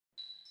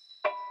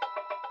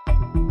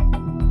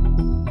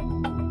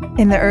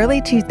In the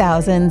early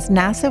 2000s,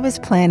 NASA was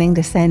planning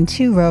to send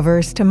 2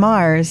 rovers to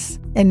Mars,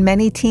 and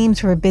many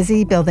teams were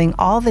busy building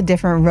all the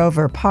different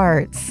rover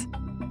parts.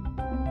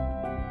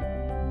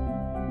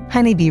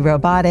 Honeybee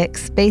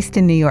Robotics, based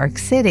in New York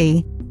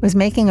City, was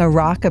making a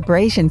rock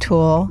abrasion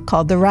tool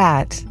called the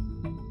Rat.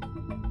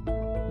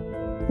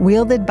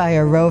 Wielded by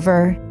a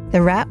rover,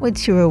 the Rat would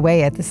chew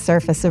away at the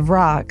surface of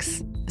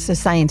rocks, so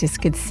scientists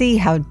could see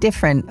how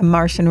different a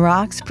Martian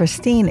rock's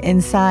pristine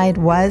inside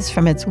was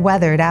from its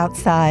weathered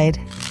outside.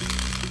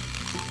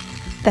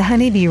 The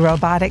Honeybee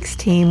Robotics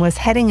team was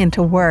heading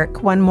into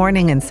work one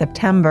morning in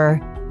September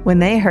when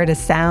they heard a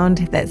sound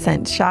that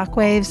sent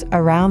shockwaves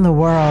around the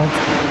world.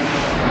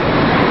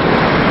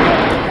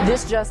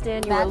 This just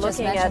in, you were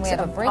looking at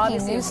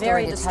obviously a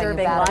very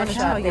disturbing launch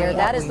out there.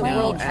 That is the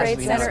World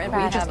Trade Center, and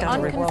we have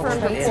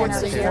unconfirmed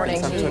reports this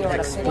morning.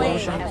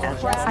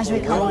 As we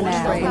come on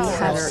now, we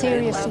have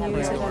serious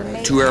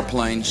news. 2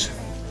 airplanes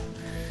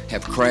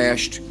have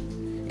crashed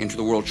into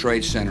the World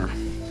Trade Center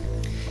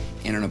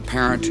in an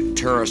apparent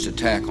terrorist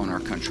attack on our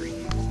country.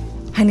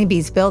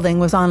 Honeybee's building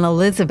was on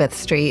Elizabeth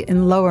Street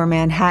in Lower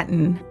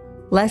Manhattan,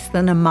 less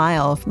than a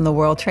mile from the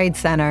World Trade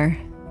Center.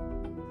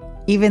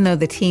 Even though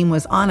the team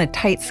was on a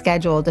tight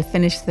schedule to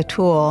finish the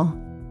tool,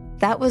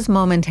 that was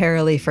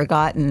momentarily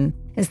forgotten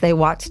as they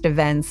watched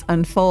events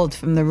unfold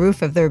from the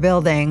roof of their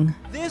building.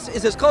 This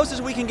is as close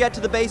as we can get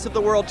to the base of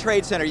the World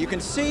Trade Center. You can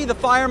see the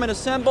firemen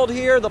assembled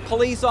here, the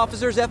police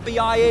officers,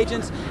 FBI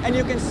agents, and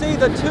you can see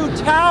the 2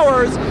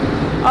 towers.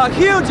 A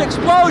huge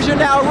explosion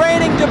now,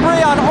 raining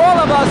debris on all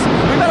of us.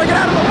 We better get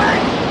out of the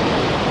way!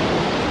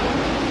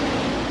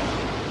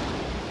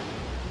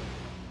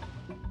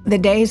 The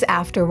days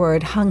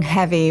afterward hung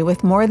heavy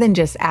with more than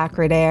just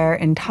acrid air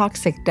and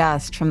toxic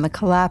dust from the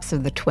collapse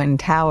of the Twin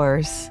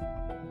Towers.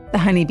 The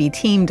Honeybee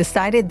team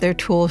decided their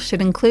tool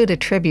should include a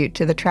tribute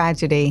to the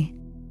tragedy.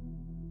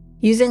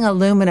 Using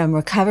aluminum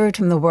recovered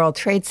from the World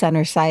Trade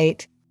Center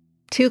site,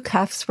 2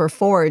 cuffs were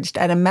forged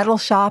at a metal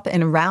shop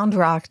in Round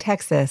Rock,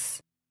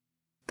 Texas.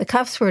 The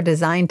cuffs were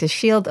designed to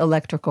shield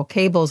electrical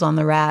cables on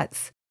the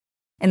Rats,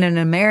 and an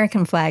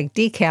American flag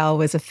decal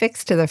was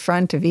affixed to the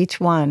front of each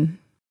one.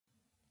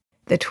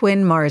 The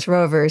twin Mars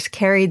rovers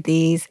carried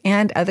these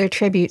and other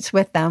tributes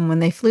with them when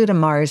they flew to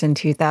Mars in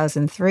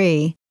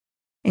 2003,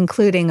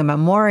 including a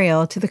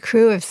memorial to the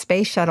crew of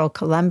Space Shuttle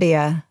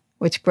Columbia,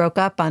 which broke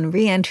up on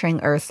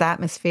re-entering Earth's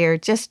atmosphere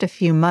just a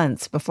few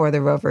months before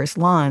the rovers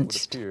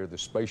launched. Here, the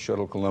Space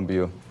Shuttle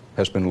Columbia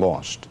has been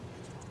lost.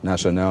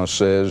 NASA now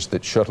says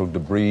that shuttle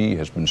debris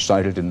has been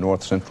sighted in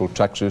north-central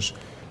Texas.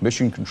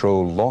 Mission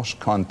Control lost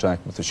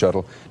contact with the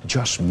shuttle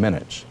just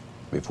minutes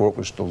before it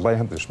was to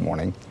land this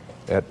morning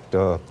at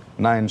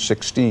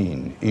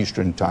 9:16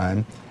 Eastern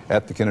Time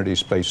at the Kennedy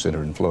Space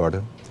Center in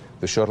Florida.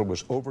 The shuttle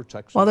was over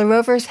Texas. While the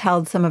rovers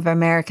held some of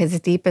America's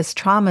deepest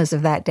traumas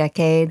of that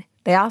decade,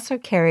 they also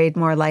carried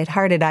more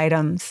lighthearted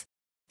items,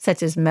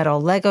 such as metal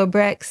Lego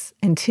bricks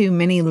and 2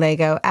 mini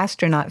Lego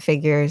astronaut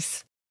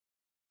figures.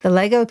 The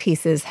Lego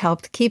pieces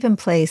helped keep in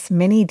place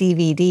mini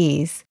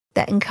DVDs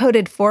that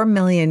encoded 4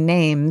 million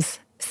names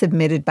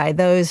submitted by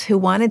those who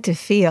wanted to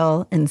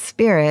feel, in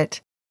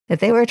spirit, that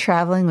they were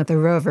traveling with the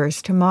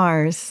rovers to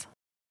Mars.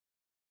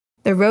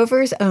 The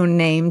rovers' own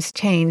names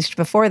changed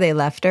before they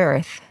left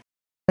Earth.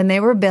 When they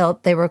were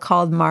built, they were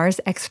called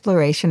Mars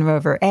Exploration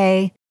Rover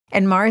A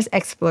and Mars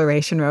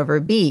Exploration Rover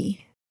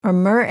B, or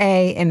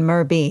MER-A and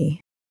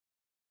MER-B.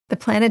 The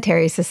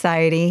Planetary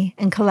Society,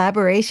 in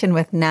collaboration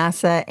with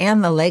NASA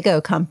and the Lego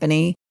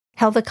Company,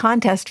 held a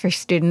contest for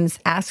students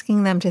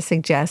asking them to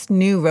suggest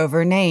new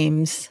rover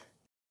names.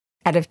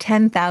 Out of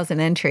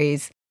 10,000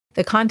 entries,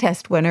 the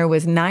contest winner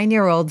was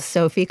 9-year-old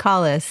Sophie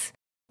Collis,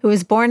 who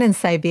was born in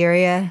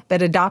Siberia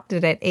but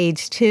adopted at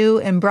age 2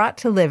 and brought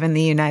to live in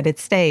the United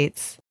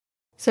States.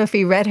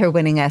 Sophie read her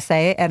winning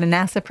essay at a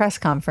NASA press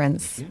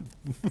conference.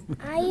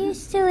 I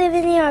used to live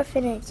in the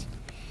orphanage.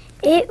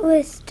 It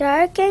was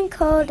dark and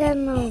cold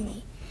and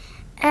lonely.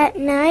 At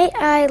night,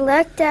 I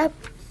looked up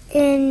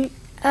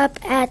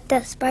at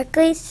the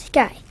sparkly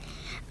sky.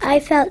 I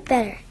felt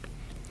better.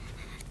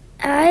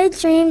 I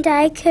dreamed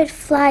I could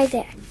fly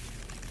there.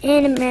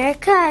 In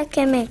America, I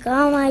can make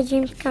all my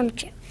dreams come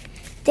true.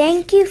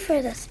 Thank you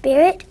for the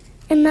spirit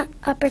and the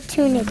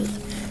opportunity.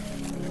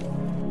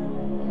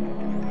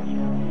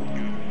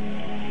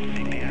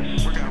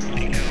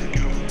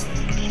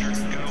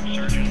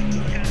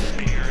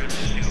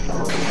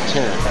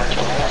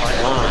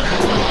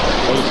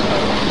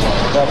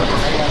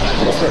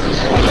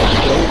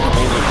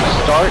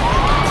 Start.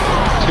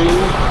 2,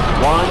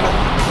 1.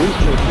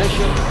 Boost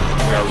ignition.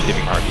 We are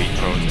receiving heartbeat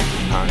codes at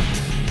this time.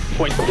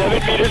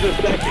 0.7 meters a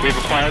second. We've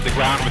acquired the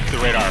ground with the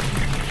radar.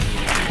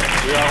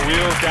 We are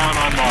wheels down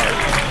on Mars.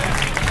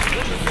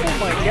 Oh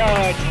my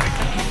God.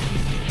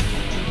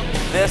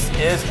 This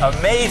is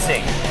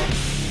amazing.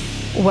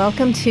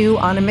 Welcome to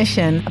On a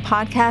Mission, a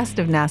podcast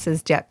of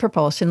NASA's Jet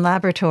Propulsion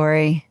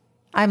Laboratory.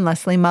 I'm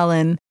Leslie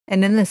Mullen,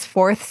 and in this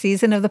 4th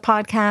season of the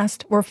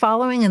podcast, we're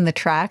following in the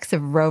tracks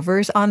of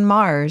rovers on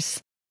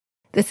Mars.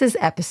 This is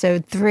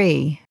episode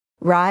 3,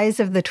 Rise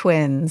of the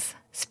Twins,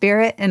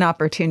 Spirit and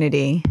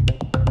Opportunity.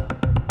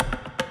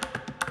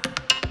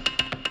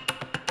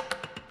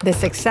 The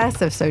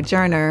success of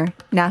Sojourner,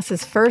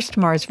 NASA's first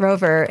Mars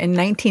rover in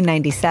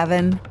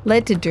 1997,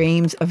 led to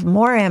dreams of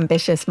more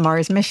ambitious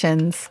Mars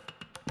missions,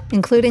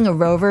 including a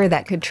rover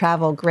that could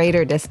travel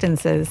greater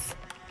distances.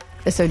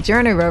 The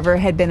Sojourner rover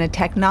had been a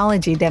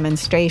technology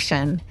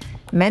demonstration,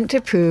 meant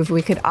to prove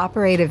we could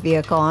operate a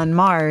vehicle on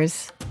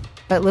Mars.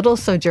 But little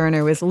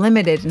Sojourner was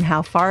limited in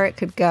how far it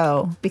could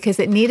go because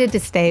it needed to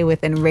stay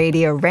within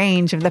radio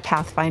range of the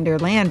Pathfinder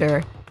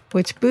lander,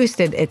 which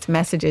boosted its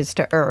messages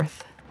to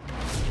Earth.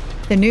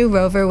 The new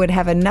rover would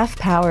have enough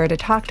power to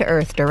talk to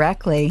Earth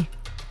directly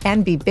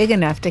and be big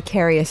enough to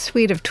carry a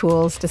suite of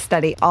tools to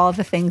study all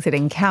the things it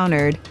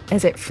encountered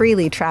as it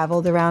freely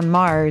traveled around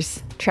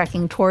Mars,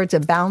 trekking towards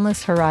a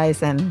boundless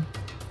horizon.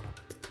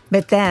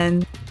 But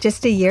then,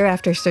 just a year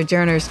after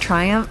Sojourner's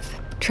triumph,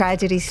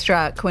 tragedy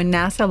struck when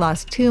NASA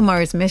lost 2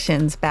 Mars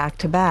missions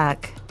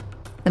back-to-back.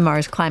 The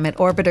Mars Climate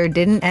Orbiter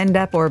didn't end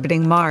up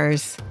orbiting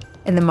Mars,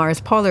 and the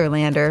Mars Polar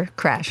Lander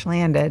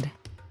crash-landed.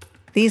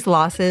 These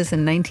losses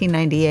in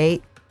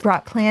 1998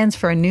 brought plans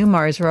for a new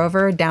Mars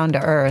rover down to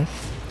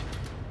Earth.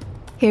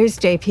 Here's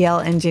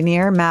JPL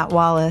engineer Matt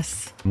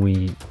Wallace.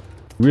 We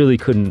really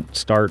couldn't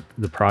start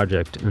the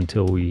project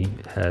until we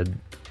had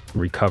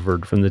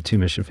recovered from the 2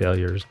 mission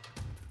failures.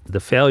 The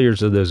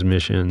failures of those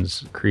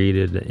missions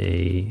created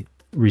a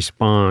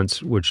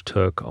response which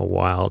took a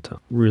while to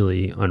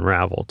really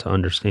unravel, to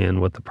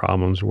understand what the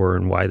problems were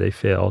and why they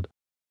failed,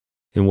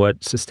 and what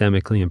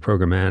systemically and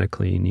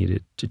programmatically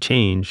needed to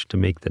change to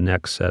make the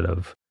next set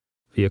of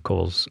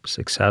vehicles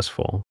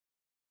successful.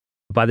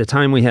 By the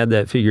time we had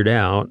that figured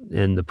out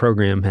and the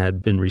program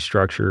had been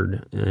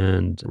restructured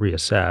and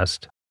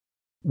reassessed,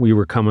 we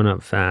were coming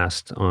up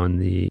fast on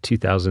the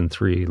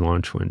 2003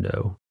 launch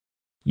window.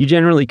 You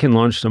generally can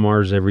launch to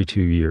Mars every 2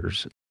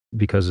 years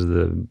because of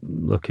the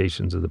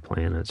locations of the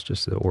planets,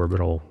 just the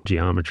orbital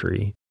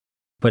geometry.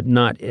 But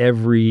not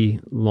every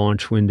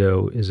launch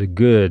window is a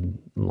good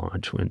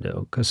launch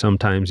window, because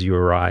sometimes you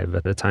arrive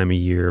at a time of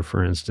year,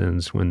 for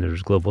instance, when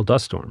there's global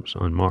dust storms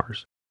on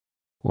Mars,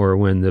 or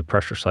when the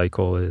pressure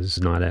cycle is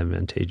not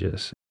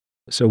advantageous.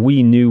 So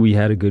we knew we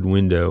had a good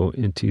window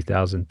in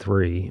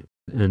 2003.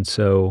 And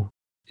so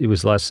it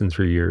was less than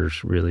 3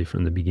 years, really,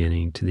 from the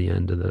beginning to the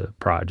end of the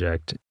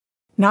project.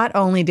 Not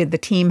only did the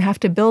team have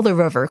to build a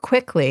rover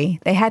quickly,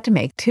 they had to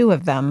make 2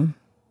 of them.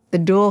 The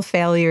dual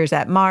failures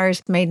at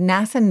Mars made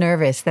NASA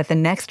nervous that the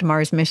next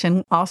Mars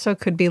mission also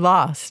could be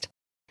lost,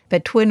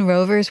 but twin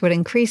rovers would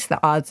increase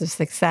the odds of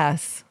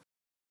success.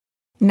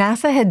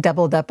 NASA had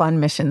doubled up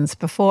on missions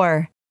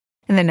before.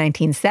 In the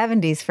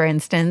 1970s, for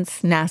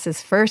instance,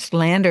 NASA's first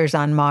landers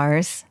on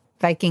Mars,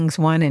 Vikings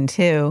 1 and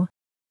 2,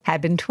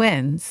 had been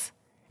twins,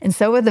 and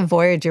so were the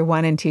Voyager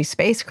 1 and 2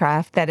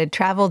 spacecraft that had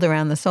traveled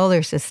around the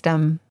solar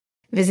system,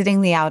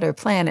 visiting the outer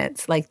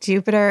planets like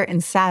Jupiter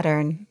and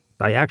Saturn.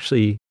 I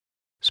actually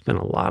spent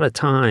a lot of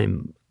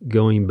time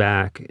going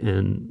back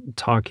and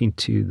talking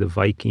to the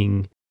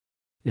Viking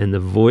and the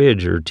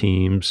Voyager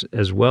teams,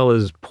 as well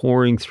as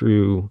pouring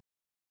through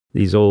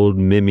these old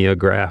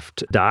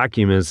mimeographed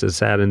documents that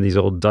sat in these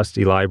old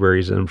dusty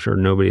libraries that I'm sure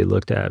nobody had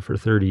looked at for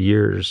 30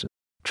 years,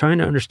 trying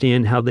to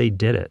understand how they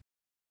did it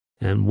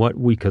and what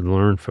we could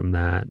learn from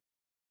that.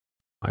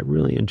 I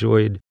really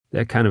enjoyed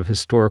that kind of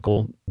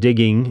historical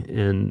digging,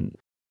 and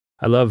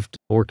I loved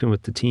working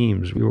with the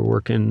teams. We were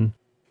working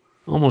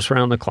almost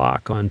round the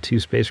clock on 2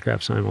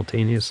 spacecraft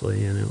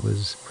simultaneously, and it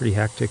was pretty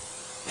hectic.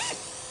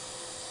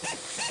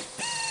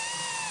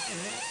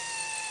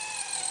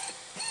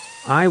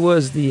 I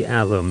was the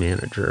ATLO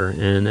manager,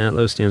 and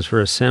ATLO stands for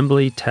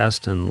Assembly,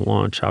 Test, and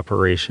Launch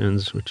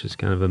Operations, which is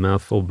kind of a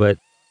mouthful, but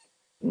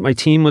my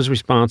team was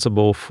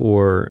responsible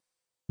for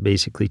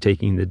basically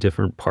taking the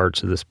different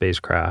parts of the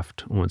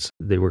spacecraft once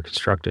they were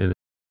constructed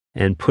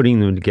and putting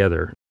them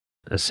together,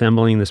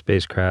 assembling the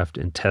spacecraft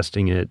and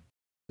testing it,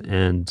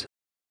 and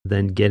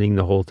then getting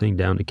the whole thing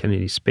down to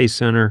Kennedy Space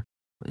Center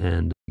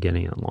and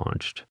getting it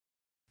launched.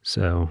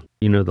 So,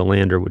 the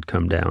lander would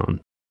come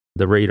down,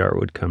 the radar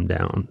would come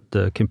down,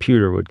 the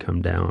computer would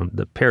come down,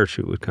 the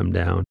parachute would come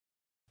down.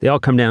 They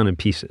all come down in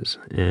pieces,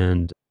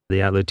 and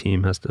the ATLO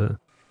team has to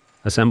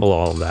assemble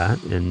all of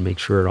that and make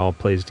sure it all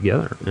plays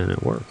together and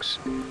it works.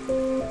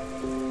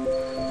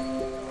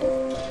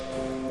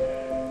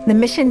 The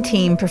mission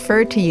team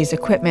preferred to use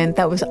equipment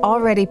that was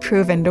already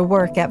proven to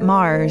work at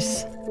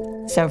Mars.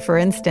 So, for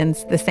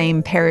instance, the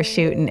same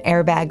parachute and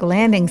airbag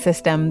landing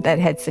system that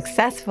had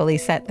successfully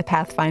set the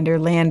Pathfinder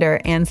lander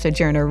and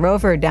Sojourner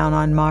rover down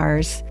on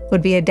Mars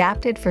would be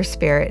adapted for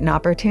Spirit and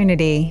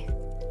Opportunity.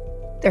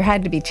 There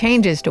had to be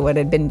changes to what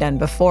had been done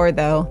before,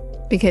 though,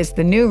 because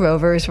the new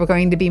rovers were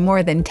going to be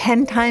more than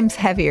 10 times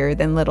heavier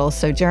than little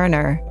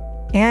Sojourner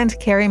and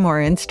carry more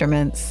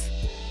instruments.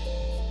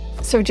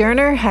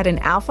 Sojourner had an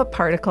alpha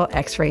particle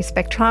X-ray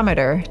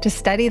spectrometer to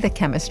study the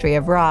chemistry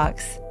of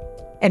rocks,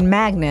 and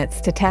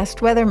magnets to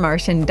test whether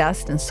Martian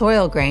dust and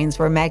soil grains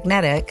were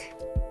magnetic.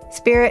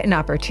 Spirit and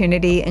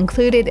Opportunity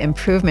included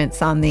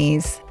improvements on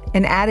these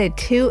and added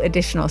 2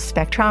 additional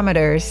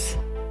spectrometers.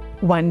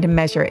 one to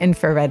measure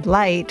infrared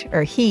light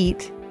or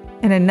heat,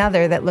 and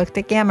another that looked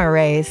at gamma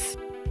rays.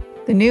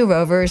 The new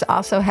rovers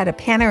also had a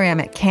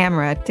panoramic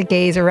camera to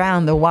gaze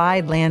around the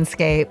wide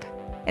landscape,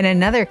 and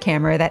another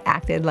camera that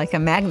acted like a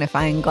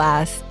magnifying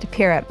glass to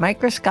peer at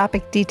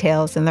microscopic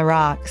details in the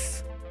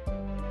rocks.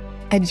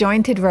 A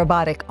jointed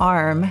robotic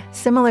arm,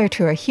 similar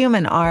to a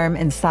human arm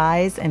in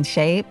size and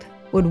shape,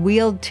 would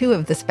wield two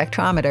of the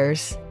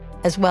spectrometers,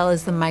 as well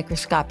as the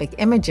microscopic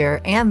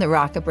imager and the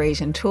rock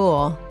abrasion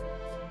tool.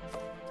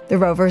 The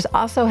rovers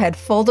also had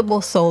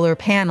foldable solar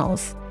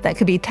panels that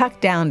could be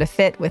tucked down to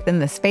fit within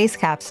the space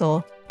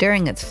capsule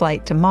during its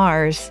flight to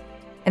Mars,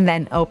 and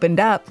then opened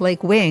up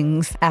like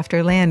wings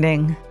after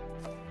landing.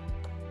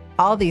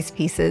 All these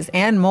pieces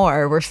and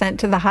more were sent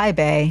to the high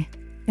bay,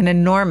 an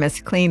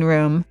enormous clean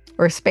room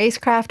where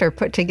spacecraft are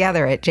put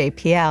together at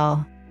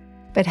JPL.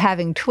 But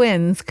having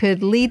twins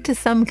could lead to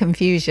some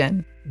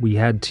confusion. We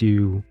had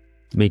to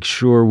make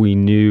sure we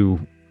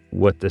knew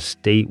what the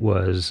state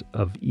was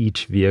of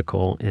each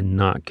vehicle and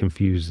not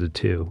confuse the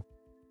two.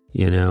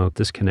 If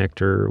this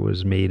connector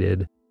was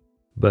mated,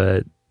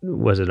 but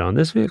was it on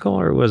this vehicle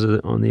or was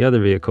it on the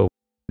other vehicle?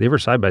 They were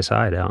side by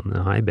side out in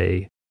the high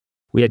bay.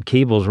 We had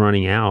cables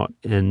running out,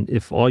 and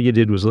if all you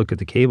did was look at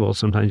the cable,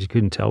 sometimes you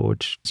couldn't tell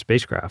which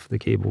spacecraft the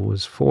cable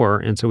was for,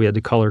 and so we had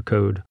to color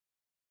code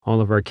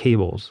all of our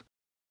cables.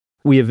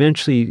 We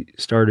eventually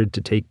started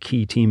to take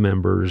key team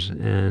members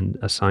and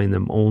assign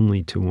them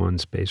only to one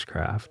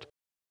spacecraft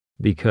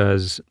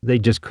because they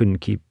just couldn't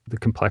keep the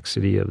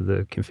complexity of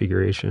the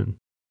configuration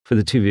for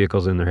the two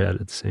vehicles in their head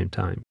at the same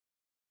time.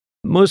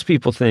 Most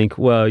people think,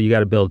 well, you got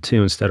to build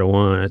two instead of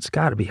one. It's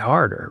got to be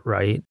harder,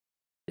 right?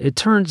 It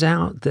turns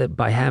out that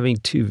by having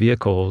two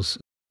vehicles,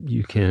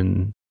 you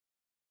can,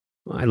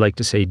 I like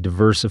to say,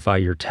 diversify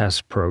your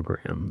test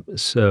program.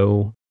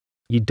 So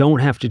you don't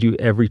have to do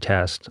every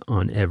test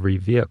on every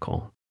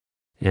vehicle.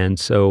 And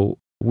so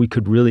we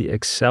could really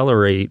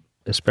accelerate,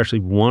 especially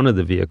one of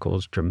the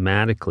vehicles,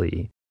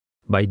 dramatically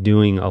by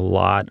doing a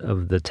lot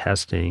of the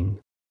testing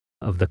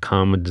of the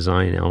common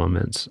design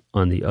elements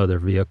on the other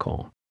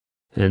vehicle.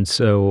 And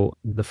so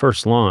the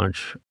first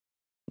launch,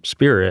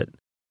 Spirit,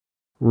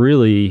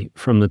 really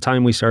from the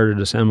time we started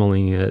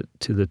assembling it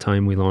to the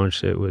time we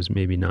launched it was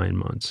maybe 9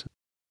 months.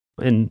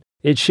 And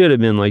it should have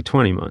been like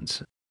 20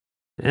 months.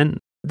 And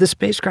the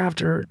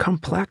spacecraft are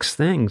complex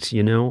things,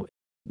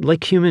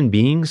 Like human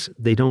beings,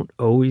 they don't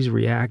always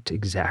react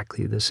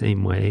exactly the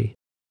same way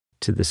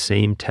to the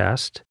same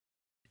test.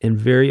 And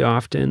very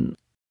often,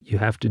 you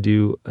have to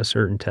do a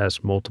certain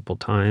test multiple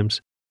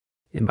times.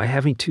 And by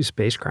having two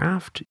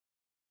spacecraft,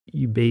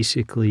 you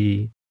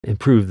basically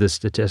improve the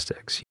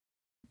statistics.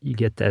 You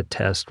get that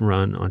test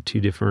run on two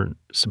different,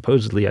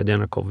 supposedly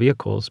identical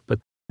vehicles. But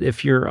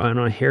if you're on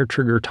a hair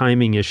trigger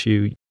timing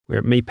issue, where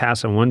it may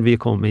pass on one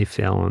vehicle, it may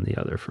fail on the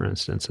other, for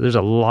instance. So there's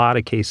a lot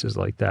of cases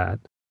like that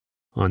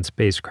on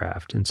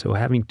spacecraft. And so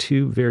having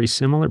two very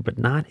similar, but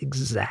not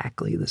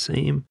exactly the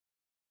same,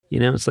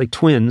 it's like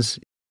twins.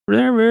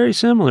 They're very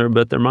similar,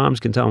 but their moms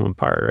can tell them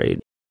apart, right?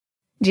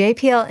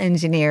 JPL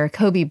engineer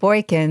Kobe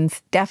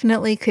Boykins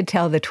definitely could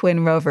tell the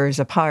twin rovers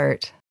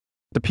apart.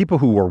 The people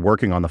who were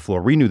working on the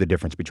floor, we knew the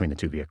difference between the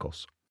two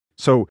vehicles.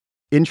 So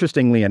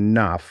interestingly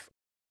enough,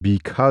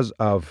 because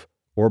of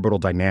orbital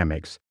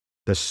dynamics,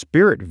 the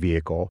Spirit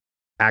vehicle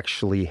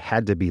actually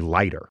had to be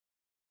lighter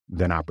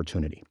than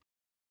Opportunity.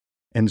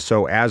 And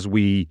so as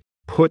we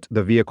put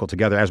the vehicle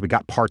together, as we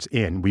got parts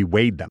in, we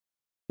weighed them.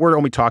 We're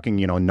only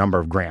talking, a number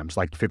of grams,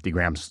 like 50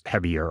 grams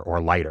heavier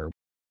or lighter.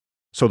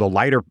 So the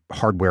lighter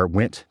hardware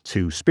went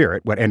to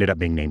Spirit, what ended up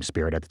being named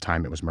Spirit at the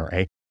time, it was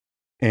MER-A,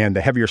 and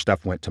the heavier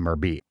stuff went to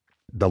MER-B.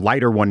 The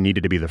lighter one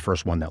needed to be the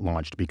first one that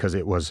launched because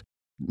it was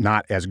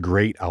not as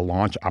great a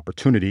launch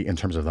opportunity in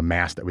terms of the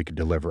mass that we could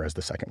deliver as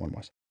the second one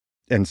was.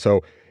 And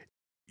so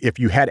if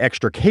you had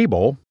extra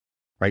cable,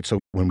 right, so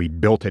when we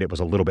built it, it was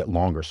a little bit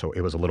longer, so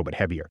it was a little bit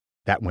heavier.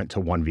 That went to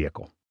one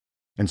vehicle.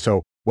 And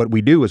so what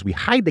we do is we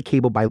hide the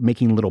cable by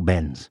making little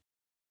bends.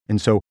 And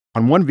so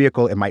on one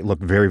vehicle, it might look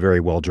very, very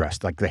well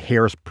dressed, like the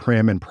hair's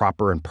prim and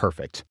proper and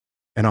perfect.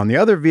 And on the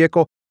other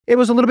vehicle, it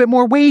was a little bit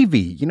more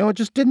wavy. It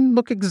just didn't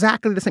look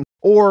exactly the same.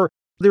 Or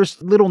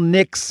there's little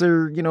nicks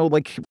or,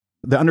 like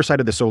the underside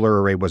of the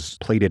solar array was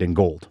plated in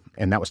gold.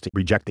 And that was to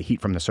reject the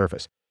heat from the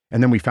surface.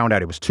 And then we found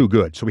out it was too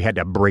good, so we had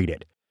to abrade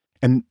it.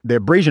 And the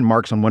abrasion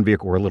marks on one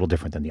vehicle were a little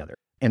different than the other.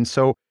 And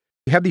so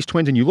you have these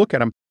twins and you look at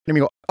them and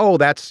you go, oh,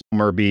 that's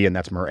MER-B and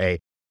that's MER-A.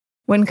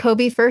 When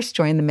Kobe first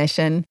joined the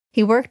mission,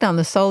 he worked on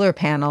the solar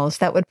panels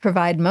that would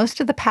provide most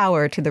of the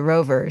power to the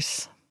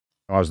rovers.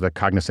 I was the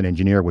cognizant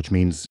engineer, which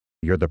means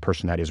you're the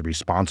person that is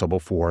responsible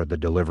for the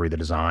delivery, the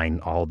design,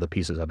 all of the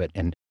pieces of it.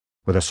 And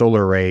with a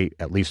solar array,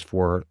 at least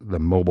for the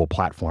mobile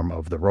platform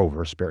of the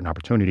rover, Spirit and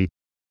Opportunity,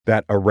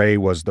 that array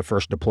was the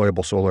first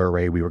deployable solar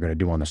array we were going to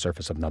do on the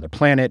surface of another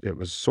planet. It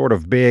was sort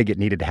of big. It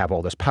needed to have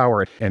all this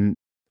power. And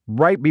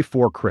right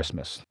before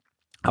Christmas,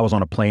 I was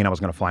on a plane. I was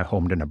going to fly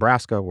home to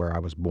Nebraska, where I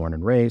was born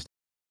and raised.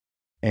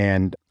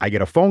 And I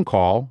get a phone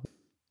call.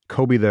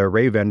 Kobe, the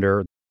array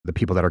vendor, the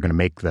people that are going to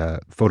make the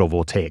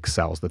photovoltaic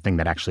cells, the thing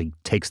that actually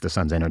takes the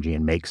sun's energy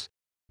and makes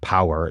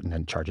power and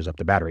then charges up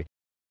the battery.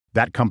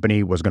 That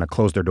company was going to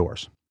close their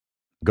doors.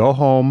 Go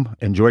home,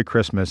 enjoy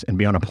Christmas, and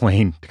be on a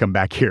plane to come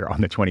back here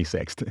on the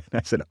 26th. And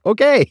I said,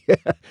 okay.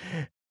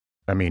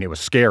 I mean, it was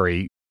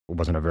scary. It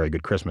wasn't a very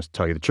good Christmas, to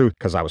tell you the truth,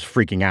 because I was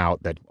freaking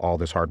out that all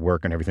this hard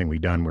work and everything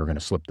we'd done, we were going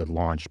to slip the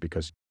launch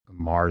because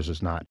Mars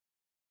is not,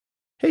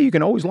 hey, you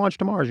can always launch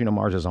to Mars. You know,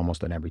 Mars is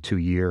almost an every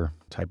 2-year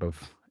type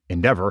of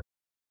endeavor.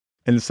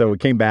 And so we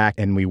came back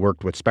and we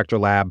worked with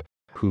Spectralab,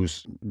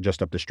 who's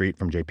just up the street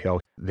from JPL.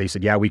 They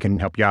said, yeah, we can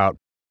help you out.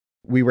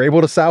 We were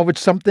able to salvage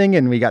something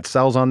and we got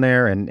cells on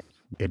there and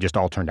it just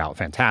all turned out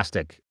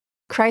fantastic.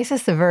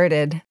 Crisis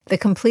averted. The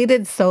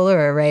completed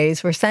solar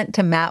arrays were sent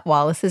to Matt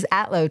Wallace's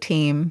ATLO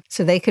team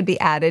so they could be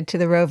added to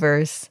the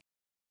rovers.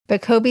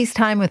 But Kobe's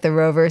time with the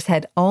rovers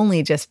had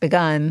only just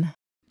begun.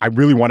 I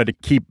really wanted to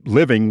keep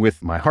living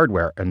with my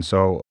hardware. And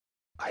so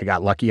I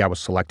got lucky. I was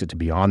selected to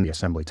be on the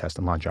assembly, test,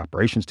 and launch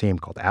operations team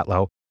called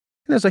ATLO.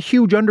 And there's a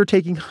huge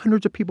undertaking,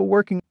 hundreds of people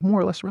working more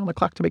or less around the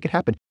clock to make it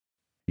happen.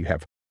 You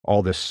have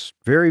all this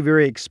very,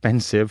 very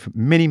expensive,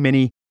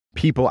 many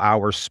people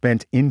hours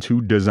spent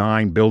into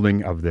design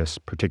building of this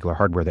particular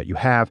hardware that you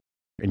have.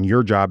 And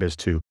your job is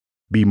to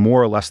be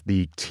more or less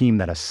the team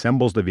that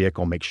assembles the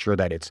vehicle, make sure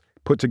that it's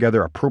put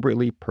together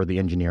appropriately per the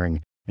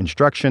engineering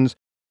instructions.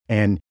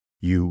 And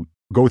you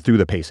go through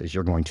the paces.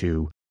 You're going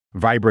to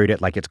vibrate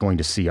it like it's going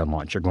to see on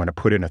launch. You're going to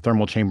put it in a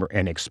thermal chamber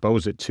and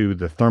expose it to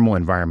the thermal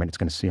environment it's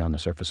going to see on the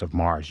surface of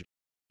Mars.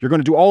 You're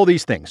going to do all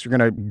these things. You're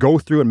going to go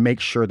through and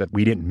make sure that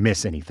we didn't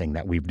miss anything,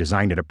 that we've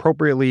designed it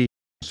appropriately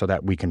so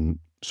that we can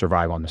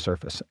survive on the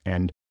surface.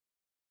 And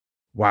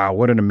wow,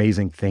 what an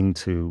amazing thing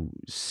to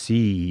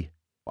see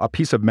a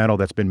piece of metal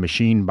that's been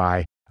machined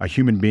by a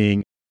human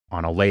being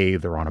on a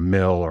lathe or on a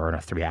mill or on a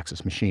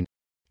 3-axis machine,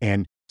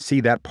 and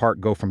see that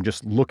part go from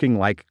just looking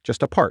like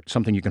just a part,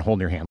 something you can hold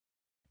in your hand.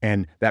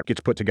 And that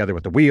gets put together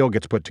with the wheel,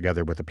 gets put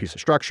together with a piece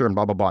of structure and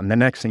blah, blah, blah. And the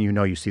next thing you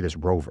know, you see this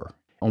rover,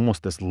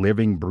 almost this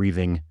living,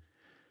 breathing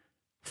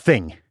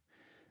thing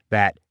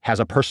that has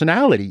a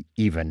personality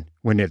even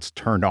when it's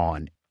turned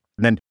on.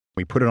 And then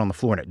we put it on the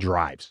floor and it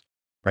drives,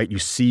 right? You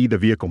see the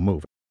vehicle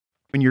move.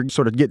 And you're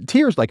sort of getting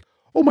tears like,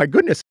 oh my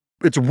goodness,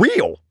 it's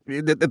real.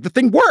 The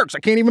thing works. I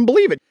can't even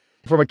believe it.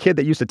 From a kid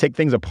that used to take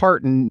things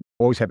apart and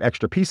always have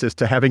extra pieces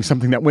to having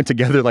something that went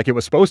together like it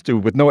was supposed to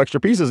with no extra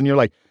pieces. And you're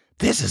like,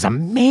 this is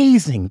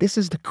amazing. This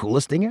is the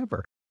coolest thing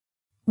ever.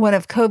 One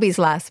of Kobe's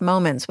last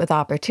moments with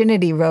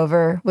Opportunity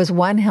Rover was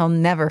one he'll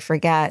never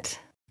forget.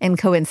 And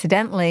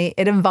coincidentally,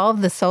 it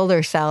involved the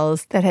solar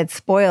cells that had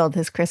spoiled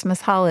his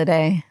Christmas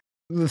holiday.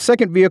 The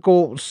second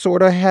vehicle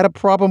sort of had a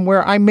problem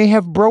where I may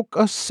have broke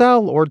a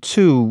cell or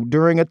two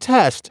during a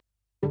test.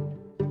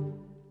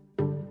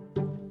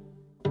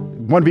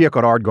 One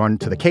vehicle had already gone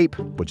to the Cape,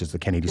 which is the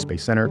Kennedy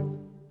Space Center.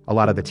 A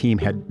lot of the team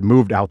had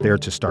moved out there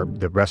to start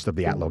the rest of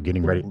the ATLO,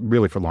 getting ready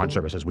really for launch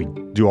services. We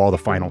do all the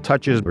final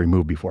touches,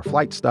 remove before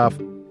flight stuff,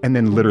 and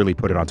then literally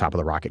put it on top of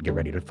the rocket, get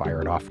ready to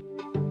fire it off.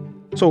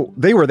 So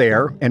they were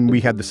there, and we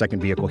had the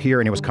second vehicle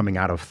here, and it was coming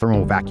out of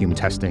thermal vacuum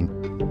testing.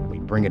 We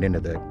bring it into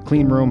the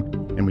clean room,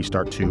 and we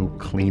start to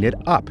clean it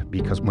up,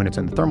 because when it's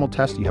in the thermal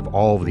test, you have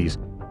all of these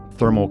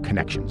thermal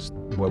connections,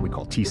 what we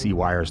call TC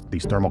wires,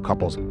 these thermal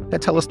couples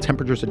that tell us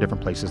temperatures at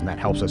different places, and that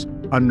helps us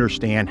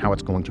understand how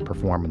it's going to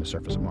perform on the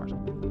surface of Mars.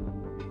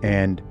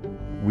 And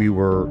we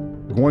were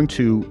going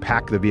to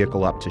pack the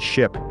vehicle up to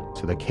ship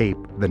to the Cape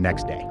the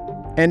next day.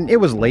 And it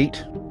was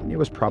late. It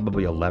was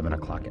probably 11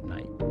 o'clock at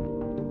night.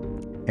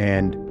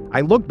 And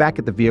I looked back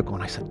at the vehicle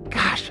and I said,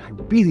 gosh, I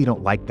really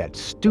don't like that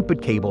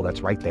stupid cable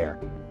that's right there.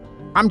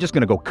 I'm just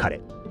going to go cut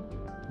it.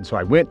 And so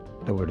I went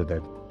over to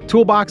the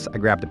toolbox. I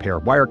grabbed a pair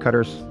of wire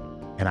cutters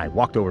and I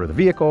walked over to the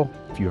vehicle.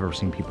 If you've ever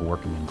seen people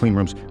working in clean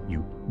rooms,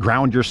 you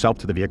ground yourself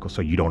to the vehicle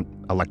so you don't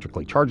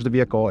electrically charge the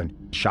vehicle and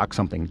shock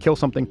something, kill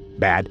something.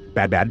 Bad.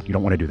 You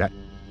don't want to do that.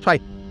 So I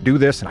do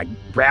this and I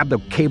grab the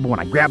cable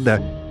and I grab the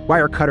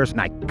wire cutters and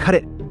I cut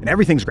it and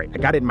everything's great. I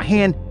got it in my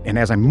hand, and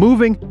as I'm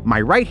moving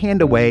my right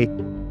hand away,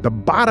 the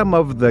bottom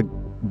of the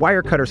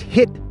wire cutters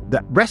hit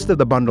the rest of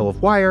the bundle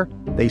of wire.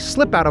 They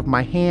slip out of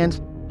my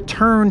hands,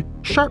 turn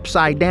sharp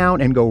side down,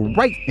 and go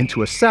right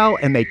into a cell,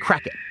 and they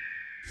crack it.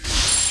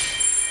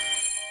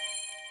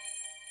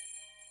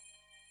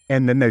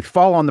 And then they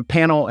fall on the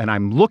panel, and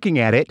I'm looking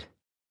at it,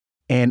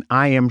 and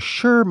I am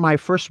sure my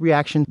first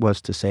reaction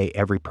was to say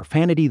every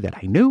profanity that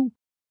I knew,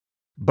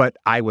 but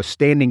I was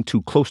standing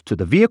too close to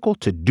the vehicle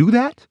to do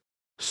that.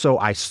 So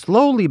I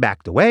slowly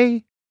backed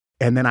away,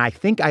 and then I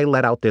think I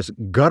let out this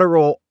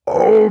guttural,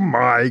 oh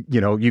my,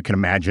 you can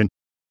imagine.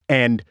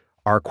 And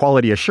our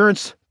quality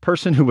assurance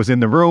person who was in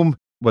the room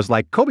was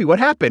like, Kobe, what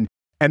happened?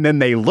 And then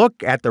they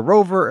look at the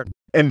rover,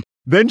 and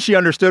then she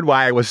understood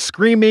why I was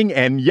screaming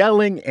and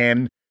yelling,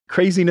 and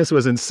craziness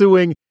was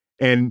ensuing.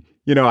 And,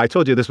 I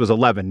told you this was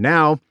 11.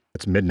 Now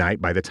it's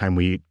midnight by the time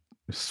we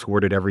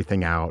sorted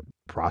everything out,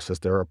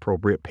 processed their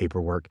appropriate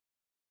paperwork.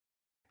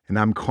 And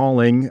I'm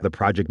calling the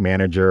project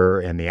manager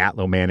and the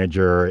ATLO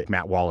manager,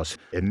 Matt Wallace.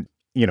 And,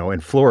 in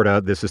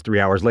Florida, this is 3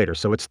 hours later.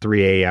 So it's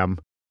 3 a.m.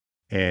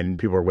 and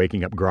people are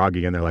waking up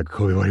groggy and they're like,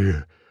 Kobe,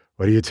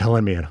 what are you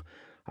telling me? And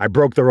I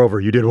broke the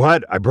rover. You did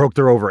what? I broke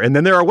the rover. And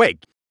then they're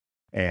awake.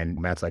 And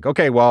Matt's like,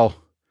 okay, well,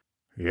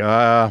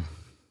 yeah,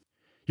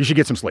 you should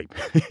get some sleep.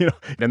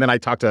 And then I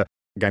talked to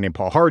a guy named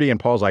Paul Hardy, and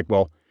Paul's like,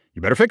 well,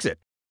 you better fix it.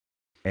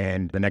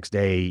 And the next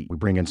day, we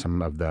bring in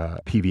some of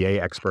the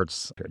PVA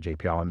experts at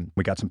JPL, and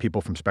we got some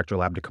people from Spectra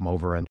Lab to come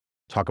over and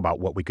talk about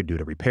what we could do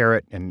to repair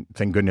it. And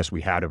thank goodness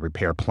we had a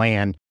repair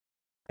plan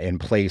in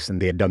place,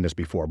 and they had done this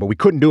before. But we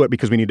couldn't do it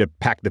because we needed to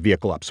pack the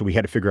vehicle up. So we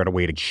had to figure out a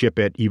way to ship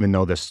it, even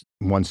though this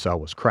one cell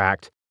was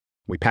cracked.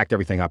 We packed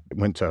everything up,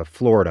 went to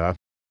Florida.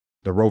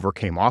 The rover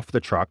came off the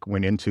truck,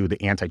 went into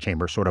the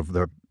antechamber, sort of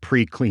the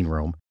pre-clean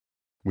room.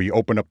 We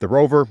opened up the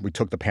rover, we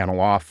took the panel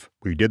off,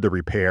 we did the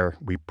repair,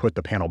 we put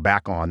the panel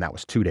back on. That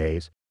was 2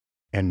 days.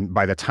 And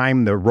by the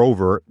time the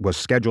rover was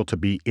scheduled to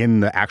be in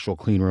the actual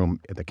clean room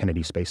at the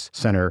Kennedy Space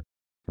Center,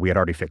 we had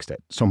already fixed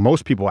it. So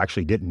most people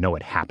actually didn't know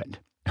it happened.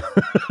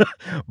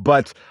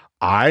 But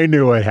I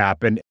knew it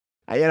happened.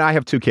 And I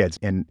have 2 kids,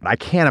 and I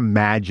can't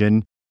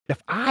imagine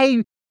if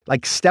I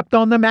stepped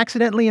on them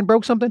accidentally and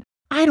broke something.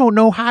 I don't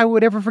know how I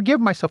would ever forgive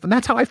myself. And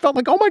that's how I felt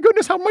like, oh my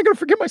goodness, how am I going to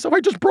forgive myself?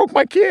 I just broke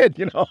my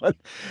kid,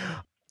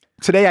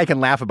 Today I can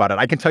laugh about it.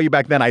 I can tell you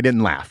back then I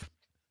didn't laugh.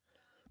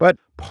 But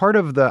part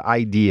of the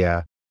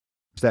idea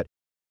is that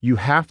you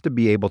have to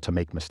be able to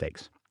make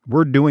mistakes.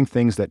 We're doing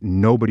things that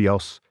nobody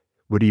else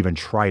would even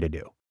try to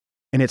do.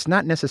 And it's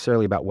not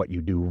necessarily about what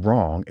you do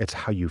wrong, it's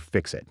how you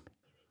fix it.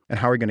 And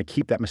how are we going to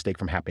keep that mistake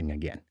from happening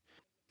again?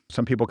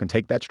 Some people can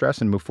take that stress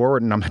and move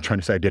forward, and I'm not trying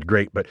to say I did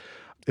great, but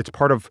it's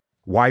part of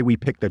why we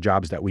pick the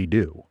jobs that we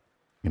do.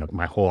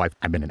 My whole life,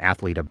 I've been an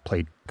athlete. I've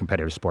played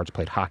competitive sports,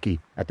 played hockey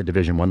at the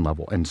Division I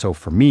level. And so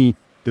for me,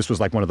 this was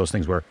like one of those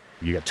things where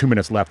you got 2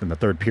 minutes left in the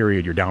third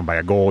period, you're down by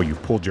a goal,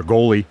 you've pulled your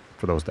goalie,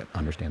 for those that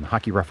understand the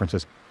hockey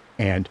references,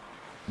 and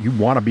you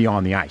want to be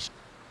on the ice.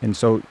 And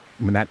so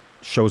when that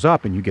shows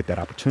up and you get that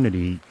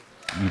opportunity,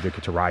 you either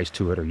get to rise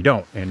to it or you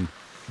don't. And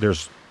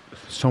there's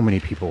so many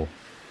people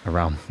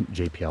around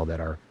JPL that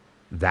are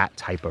that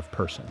type of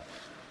person,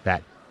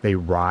 that they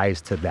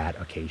rise to that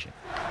occasion.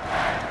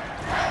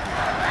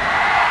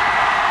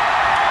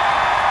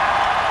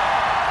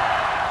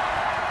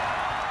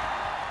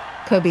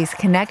 Kobe's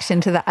connection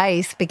to the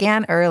ice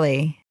began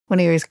early, when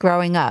he was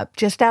growing up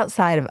just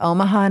outside of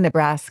Omaha,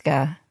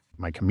 Nebraska.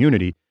 My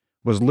community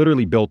was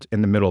literally built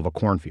in the middle of a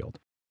cornfield.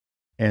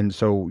 And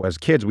so as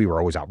kids, we were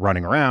always out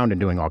running around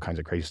and doing all kinds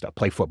of crazy stuff.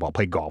 Play football,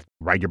 play golf,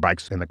 ride your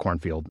bikes in the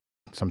cornfield,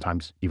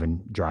 sometimes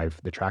even drive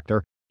the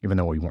tractor, even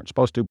though we weren't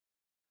supposed to.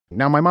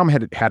 Now, my mom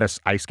had us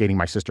ice skating,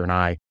 my sister and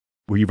I.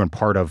 Were even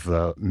part of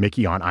the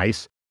Mickey on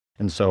Ice.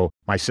 And so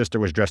my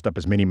sister was dressed up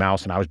as Minnie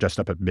Mouse and I was dressed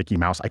up as Mickey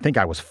Mouse. I think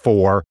I was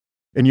 4.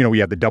 And, we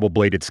had the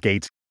double-bladed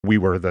skates. We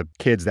were the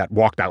kids that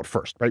walked out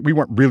first, right? We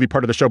weren't really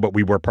part of the show, but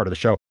we were part of the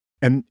show.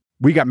 And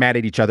we got mad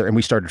at each other and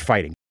we started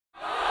fighting.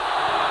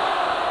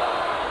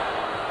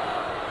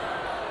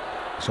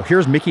 So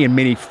here's Mickey and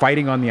Minnie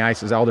fighting on the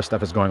ice as all this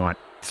stuff is going on.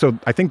 So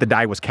I think the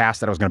die was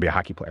cast that I was going to be a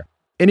hockey player.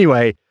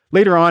 Anyway,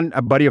 later on,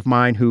 a buddy of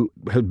mine who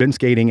had been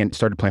skating and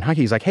started playing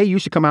hockey, he's like, hey, you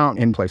should come out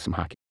and play some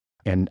hockey.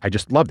 And I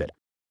just loved it.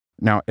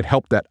 Now, it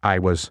helped that I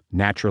was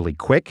naturally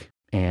quick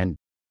and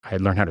I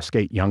had learned how to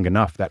skate young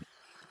enough that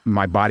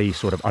my body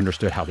sort of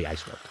understood how the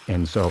ice worked.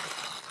 And so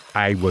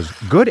I was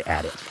good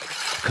at it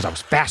because I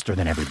was faster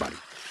than everybody.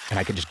 And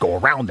I could just go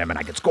around them and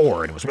I could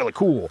score and it was really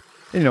cool.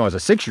 And, as a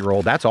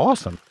 6-year-old, that's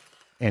awesome.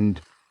 And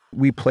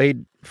we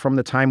played from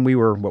the time we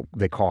were what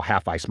they call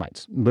half ice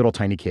mites, little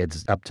tiny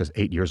kids up to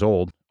 8 years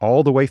old,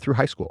 all the way through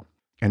high school.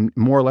 And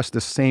more or less the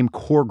same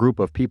core group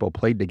of people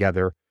played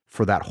together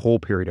for that whole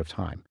period of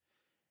time.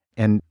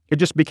 And it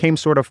just became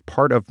sort of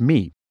part of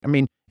me. I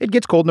mean, it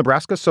gets cold in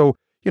Nebraska, so,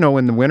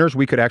 in the winters,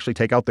 we could actually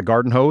take out the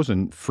garden hose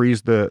and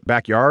freeze the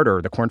backyard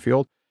or the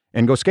cornfield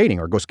and go skating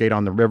or go skate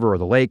on the river or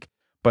the lake.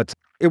 But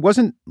it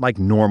wasn't like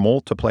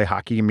normal to play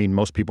hockey. I mean,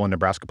 most people in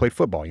Nebraska played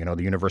football.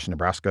 The University of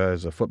Nebraska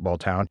is a football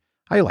town.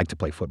 I like to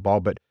play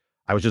football, but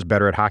I was just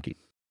better at hockey.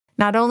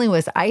 Not only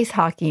was ice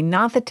hockey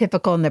not the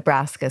typical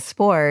Nebraska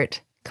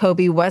sport,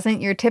 Kobe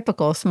wasn't your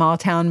typical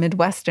small-town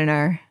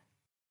Midwesterner.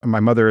 My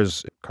mother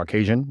is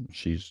Caucasian.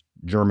 She's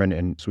German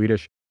and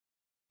Swedish.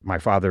 My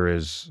father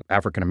is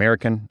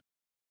African-American.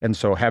 And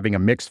so having a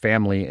mixed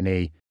family in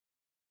a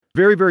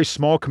very, very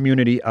small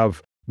community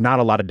of not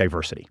a lot of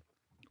diversity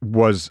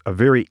was a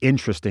very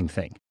interesting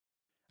thing.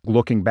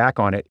 Looking back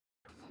on it,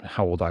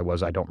 how old I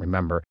was, I don't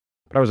remember.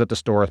 But I was at the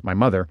store with my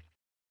mother,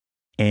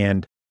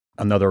 and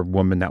another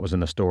woman that was in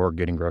the store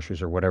getting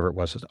groceries or whatever it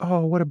was says,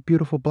 oh, what a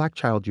beautiful black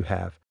child you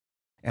have.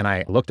 And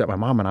I looked at my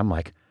mom and I'm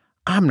like,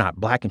 I'm not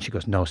black. And she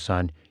goes, no,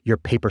 son, you're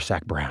paper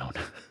sack brown.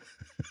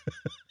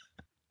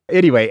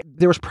 Anyway,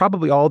 there was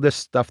probably all this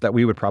stuff that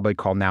we would probably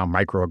call now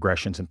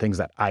microaggressions and things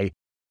that I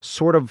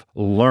sort of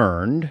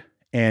learned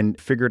and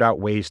figured out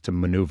ways to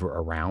maneuver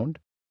around.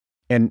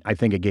 And I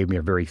think it gave me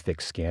a very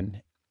thick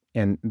skin.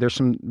 And there's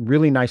some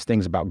really nice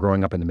things about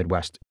growing up in the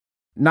Midwest.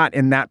 Not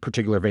in that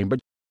particular vein, but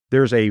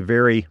there's a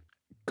very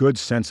good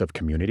sense of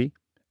community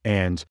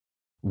and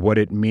what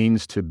it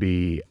means to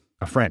be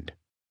a friend.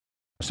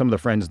 Some of the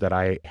friends that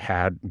I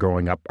had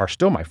growing up are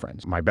still my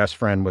friends. My best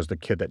friend was the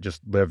kid that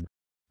just lived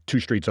 2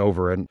 streets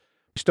over, and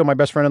he's still my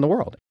best friend in the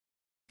world.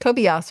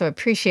 Kobe also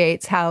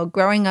appreciates how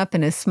growing up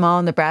in a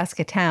small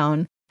Nebraska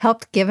town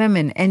helped give him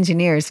an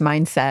engineer's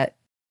mindset.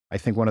 I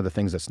think one of the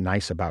things that's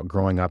nice about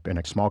growing up in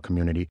a small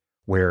community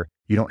where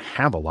you don't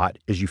have a lot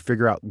is you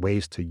figure out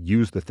ways to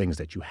use the things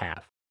that you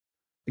have.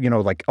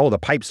 Like, oh, the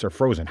pipes are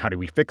frozen. How do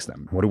we fix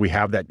them? What do we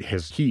have that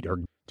has heat? Or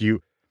do you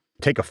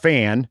take a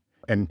fan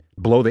and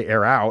blow the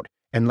air out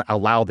and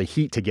allow the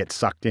heat to get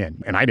sucked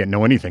in? And I didn't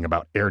know anything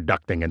about air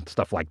ducting and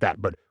stuff like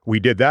that, but we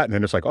did that. And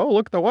then it's like, oh,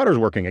 look, the water's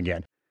working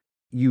again.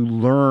 You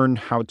learn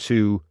how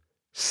to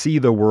see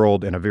the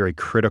world in a very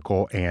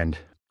critical and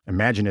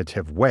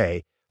imaginative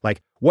way.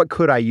 Like, what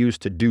could I use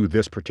to do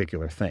this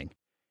particular thing?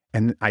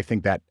 And I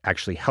think that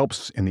actually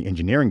helps in the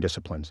engineering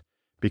disciplines,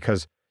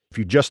 because if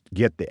you just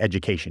get the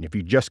education, if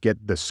you just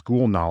get the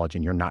school knowledge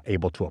and you're not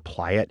able to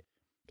apply it,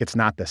 it's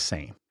not the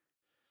same.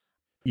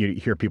 You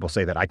hear people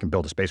say that I can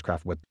build a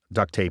spacecraft with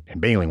duct tape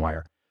and baling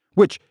wire,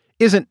 which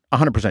isn't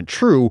 100%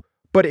 true,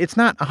 but it's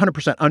not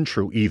 100%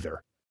 untrue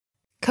either.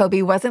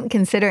 Kobe wasn't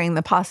considering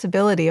the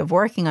possibility of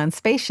working on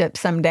spaceships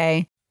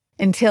someday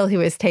until he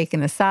was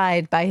taken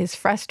aside by his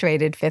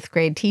frustrated 5th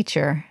grade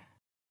teacher.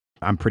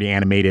 I'm pretty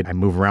animated. I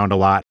move around a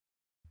lot.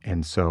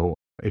 And so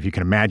if you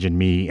can imagine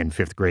me in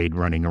 5th grade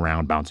running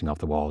around, bouncing off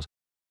the walls,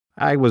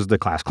 I was the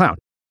class clown.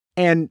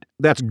 And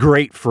that's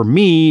great for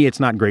me. It's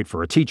not great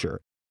for a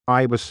teacher.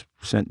 I was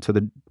sent to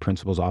the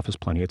principal's office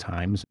plenty of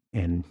times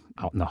and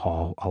out in the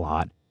hall a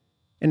lot.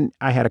 And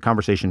I had a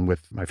conversation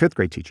with my 5th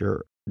grade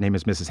teacher. Her name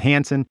is Mrs.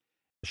 Hansen.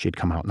 She'd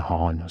come out in the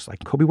hall and was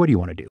like, Kobe, what do you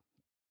want to do?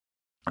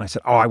 And I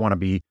said, I want to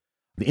be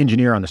the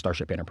engineer on the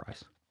Starship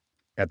Enterprise.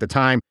 At the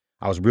time,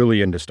 I was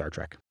really into Star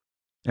Trek.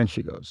 And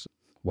she goes,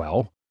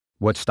 well,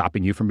 what's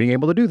stopping you from being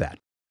able to do that?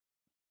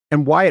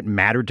 And why it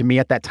mattered to me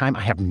at that time,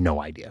 I have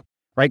no idea,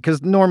 right?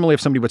 Because normally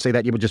if somebody would say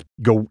that, you would just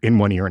go in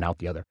one ear and out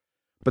the other.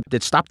 But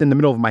it stopped in the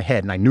middle of my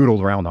head and I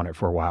noodled around on it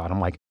for a while. And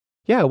I'm like,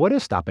 yeah, what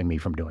is stopping me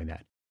from doing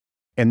that?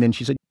 And then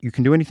she said, you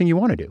can do anything you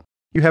want to do.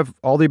 You have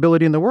all the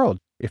ability in the world.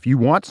 If you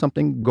want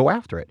something, go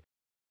after it.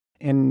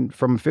 And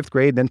from 5th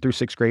grade, then through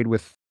 6th grade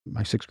with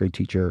my 6th grade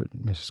teacher,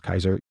 Mrs.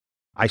 Kaiser,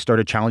 I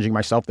started challenging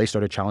myself. They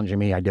started challenging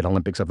me. I did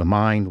Olympics of the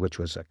Mind, which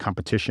was a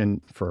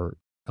competition for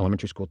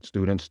elementary school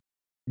students,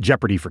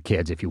 Jeopardy for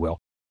kids, if you will.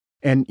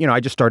 And, I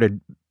just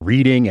started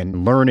reading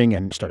and learning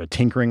and started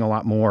tinkering a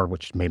lot more,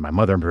 which made my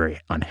mother very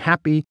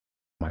unhappy.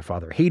 My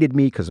father hated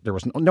me because there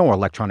was no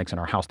electronics in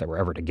our house that were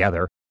ever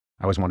together.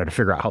 I always wanted to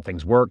figure out how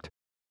things worked.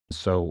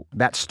 So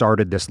that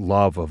started this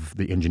love of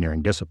the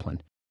engineering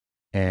discipline.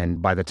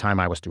 And by the time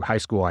I was through high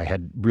school, I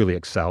had really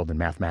excelled in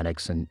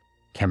mathematics and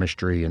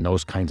chemistry and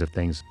those kinds of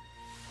things.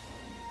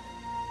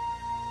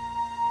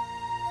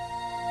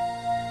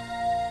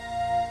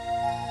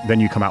 Then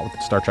you come out with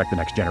Star Trek: The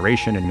Next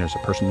Generation, and there's a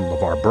person,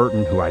 LeVar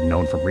Burton, who I'd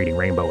known from reading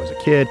Rainbow as a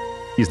kid.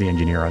 He's the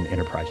engineer on the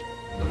Enterprise.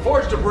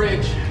 Forged a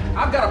bridge.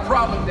 I've got a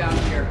problem down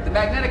here. The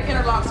magnetic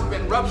interlocks have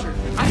been ruptured.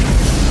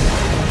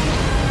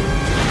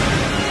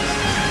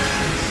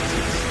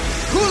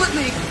 Coolant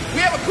leak! We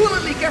have a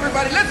coolant leak,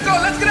 everybody! Let's go!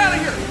 Let's get out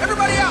of here!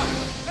 Everybody out!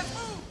 Let's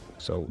move!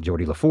 So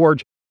Geordie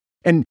LaForge.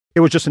 And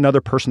it was just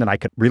another person that I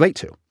could relate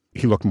to.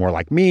 He looked more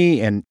like me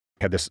and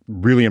had this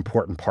really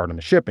important part on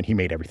the ship, and he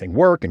made everything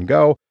work and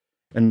go.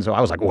 And so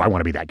I was like, I want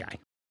to be that guy.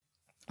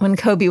 When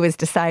Kobe was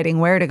deciding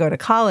where to go to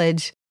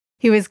college,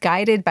 he was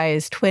guided by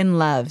his twin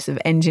loves of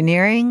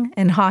engineering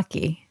and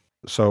hockey.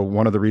 So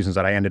one of the reasons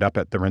that I ended up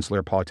at the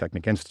Rensselaer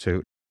Polytechnic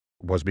Institute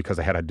was because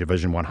I had a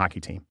Division I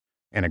hockey team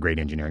and a great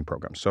engineering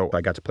program. So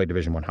I got to play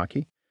Division I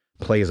hockey.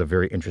 Play is a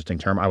very interesting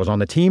term. I was on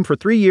the team for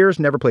 3 years,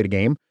 never played a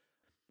game,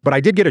 but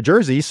I did get a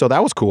jersey, so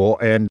that was cool.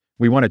 And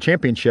we won a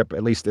championship,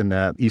 at least in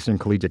the Eastern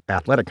Collegiate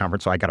Athletic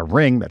Conference. So I got a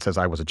ring that says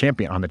I was a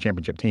champion on the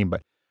championship team, but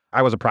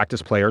I was a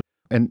practice player,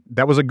 and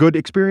that was a good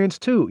experience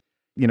too.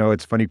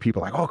 It's funny,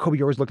 people are like, Kobe,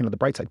 you're always looking at the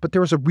bright side. But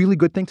there was a really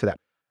good thing to that.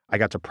 I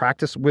got to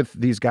practice with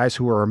these guys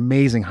who are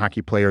amazing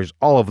hockey players,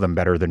 all of them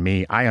better than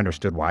me. I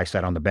understood why I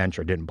sat on the bench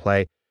or didn't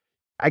play.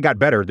 I got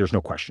better, there's no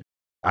question.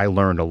 I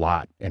learned a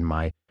lot in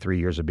my 3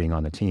 years of being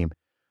on the team.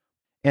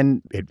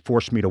 And it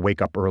forced me to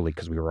wake up early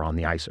because we were on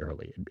the ice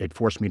early. It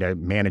forced me to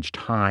manage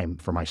time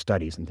for my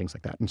studies and things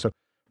like that. And so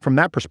from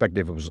that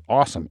perspective, it was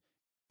awesome.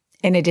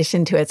 In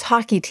addition to its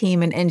hockey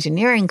team and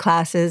engineering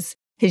classes,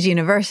 his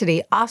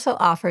university also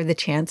offered the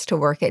chance to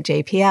work at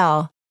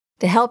JPL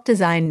to help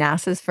design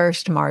NASA's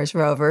first Mars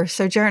rover,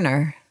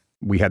 Sojourner.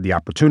 We had the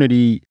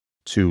opportunity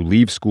to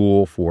leave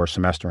school for a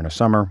semester and a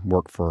summer,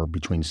 work for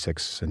between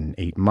 6 and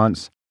 8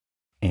 months.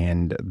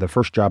 And the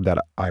first job that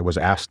I was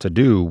asked to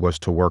do was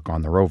to work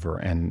on the rover.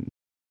 And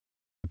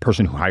the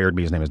person who hired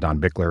me, his name is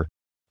Don Bickler,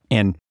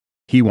 and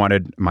he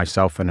wanted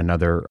myself and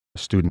another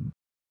student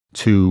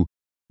to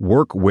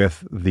work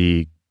with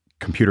the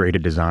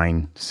computer-aided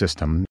design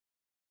system.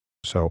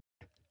 So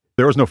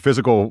there was no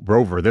physical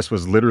rover. This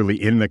was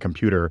literally in the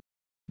computer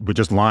with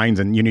just lines.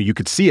 And, you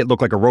could see it look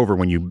like a rover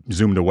when you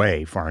zoomed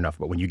away far enough.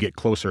 But when you get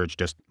closer, it's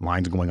just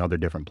lines going other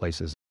different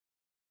places.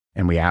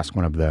 And we asked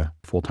one of the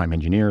full-time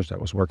engineers that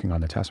was working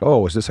on the test,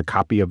 oh, is this a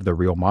copy of the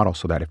real model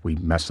so that if we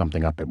mess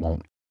something up, it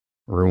won't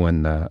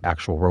ruin the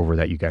actual rover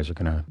that you guys are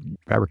going to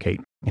fabricate?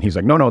 And he's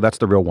like, no, that's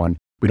the real one.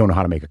 We don't know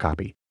how to make a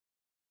copy.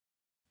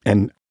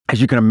 And as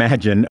you can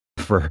imagine,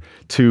 for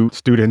 2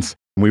 students,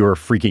 we were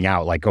freaking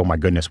out like, oh my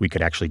goodness, we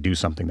could actually do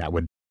something that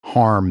would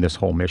harm this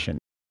whole mission.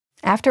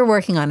 After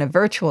working on a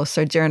virtual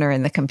Sojourner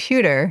in the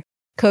computer,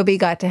 Kobe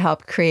got to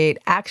help create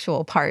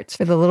actual parts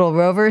for the little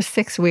rover's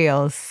 6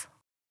 wheels.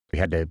 We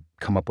had to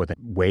come up with a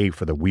way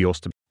for the wheels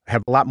to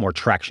have a lot more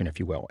traction, if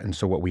you will. And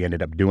so what we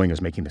ended up doing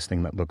is making this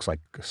thing that looks like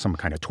some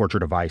kind of torture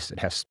device. It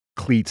has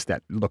cleats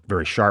that look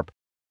very sharp,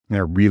 and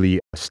they're really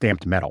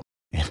stamped metal.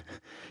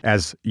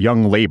 As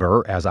young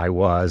labor, as I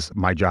was,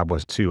 my job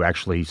was to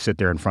actually sit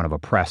there in front of a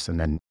press and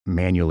then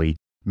manually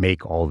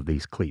make all of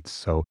these cleats.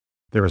 So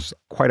there was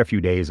quite a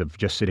few days of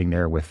just sitting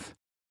there with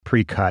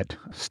pre-cut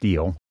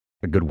steel,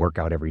 a good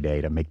workout every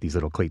day to make these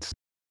little cleats.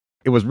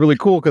 It was really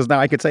cool because now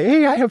I could say,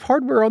 hey, I have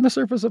hardware on the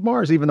surface of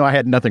Mars, even though I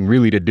had nothing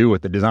really to do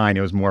with the design.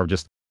 It was more of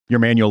just your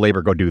manual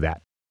labor, go do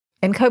that.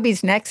 In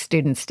Kobe's next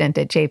student stint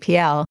at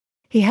JPL,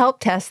 he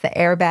helped test the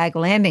airbag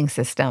landing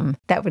system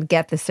that would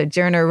get the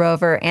Sojourner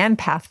rover and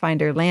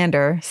Pathfinder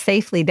lander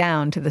safely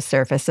down to the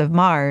surface of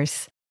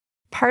Mars.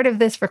 Part of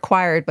this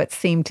required what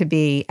seemed to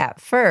be, at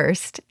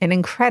first, an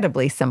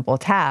incredibly simple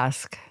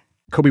task.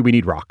 Kobe, we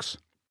need rocks.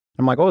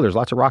 I'm like, oh, there's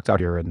lots of rocks out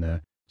here in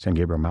the San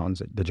Gabriel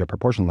Mountains at the Jet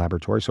Propulsion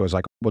Laboratory. So I was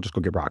like, we'll just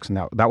go get rocks. And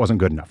that wasn't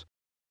good enough.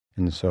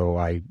 And so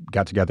I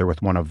got together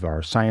with one of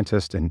our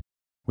scientists and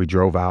we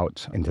drove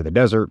out into the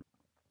desert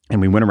and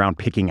we went around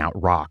picking out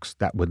rocks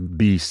that would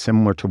be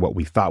similar to what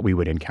we thought we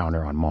would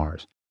encounter on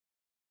Mars.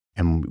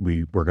 And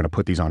we were going to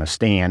put these on a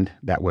stand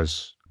that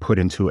was put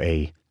into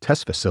a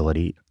test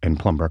facility in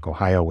Plum Brook,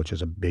 Ohio, which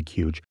is a big,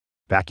 huge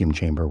vacuum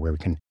chamber where we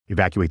can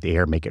evacuate the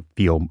air, make it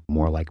feel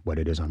more like what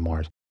it is on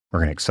Mars. We're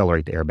going to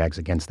accelerate the airbags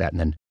against that and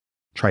then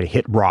try to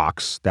hit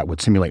rocks that would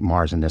simulate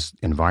Mars in this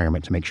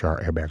environment to make sure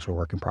our airbags were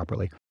working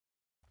properly.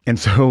 And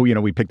so,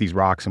 we picked these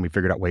rocks and we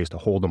figured out ways to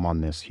hold them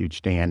on this huge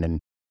stand. And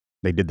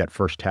they did that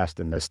first test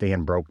and the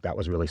stand broke. That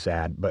was really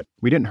sad. But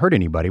we didn't hurt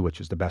anybody, which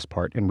is the best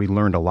part. And we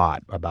learned a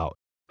lot about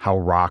how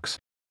rocks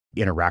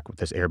interact with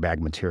this airbag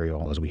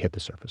material as we hit the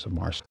surface of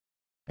Mars.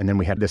 And then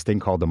we had this thing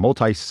called the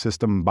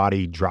multi-system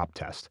body drop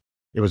test.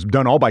 It was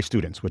done all by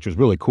students, which was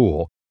really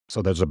cool.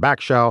 So there's a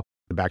back shell.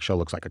 The back shell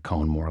looks like a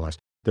cone, more or less.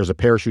 There's a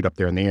parachute up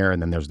there in the air,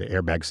 and then there's the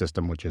airbag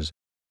system, which is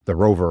the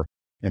rover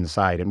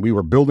inside. And we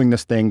were building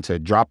this thing to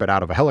drop it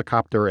out of a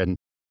helicopter and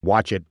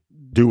watch it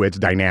do its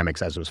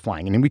dynamics as it was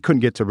flying. And we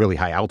couldn't get to really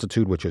high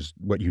altitude, which is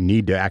what you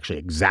need to actually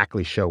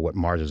exactly show what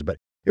Mars is. But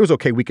it was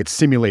okay. We could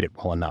simulate it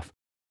well enough.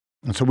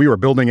 And so we were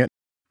building it,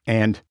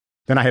 and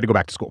then I had to go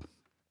back to school.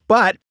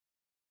 But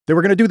they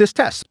were going to do this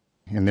test.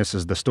 And this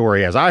is the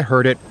story as I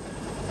heard it.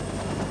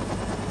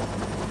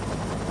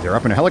 They're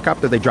up in a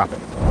helicopter, they drop it.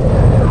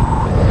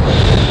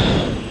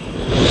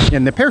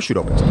 And the parachute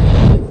opens.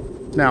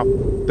 Now,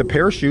 the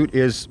parachute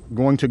is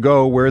going to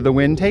go where the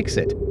wind takes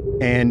it.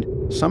 And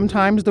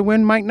sometimes the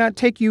wind might not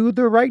take you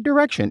the right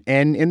direction.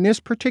 And in this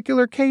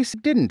particular case,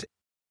 it didn't.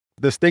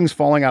 This thing's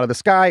falling out of the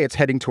sky. It's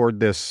heading toward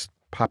this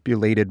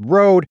populated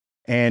road.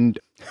 And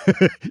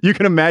you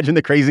can imagine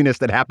the craziness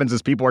that happens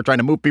as people are trying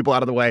to move people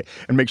out of the way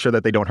and make sure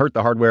that they don't hurt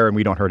the hardware and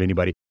we don't hurt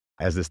anybody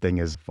as this thing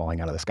is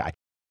falling out of the sky.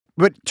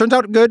 But turns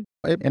out good.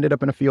 It ended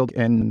up in a field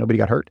and nobody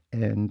got hurt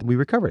and we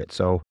recovered it.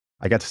 So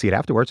I got to see it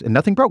afterwards and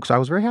nothing broke. So I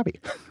was very happy.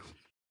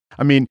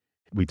 I mean,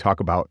 we talk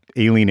about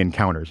alien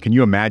encounters. Can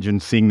you imagine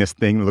seeing this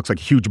thing that looks like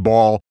a huge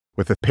ball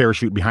with a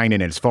parachute behind it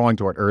and it's falling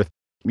toward Earth?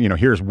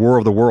 Here's War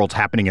of the Worlds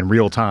happening in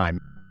real time.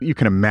 You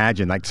can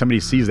imagine, like, somebody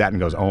sees that and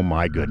goes, oh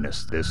my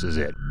goodness, this is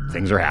it.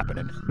 Things are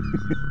happening.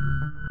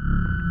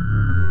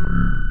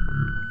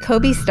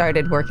 Kobe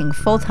started working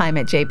full-time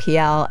at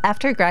JPL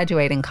after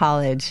graduating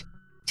college,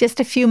 just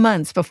a few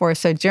months before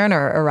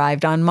Sojourner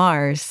arrived on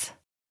Mars.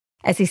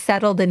 As he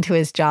settled into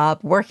his job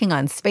working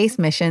on space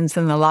missions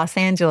in the Los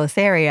Angeles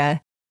area,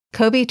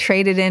 Kobe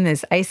traded in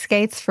his ice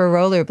skates for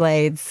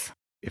rollerblades.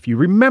 If you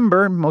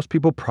remember, most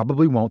people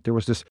probably won't, there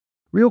was this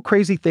real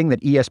crazy thing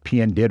that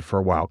ESPN did for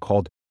a while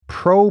called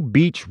Pro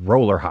Beach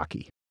Roller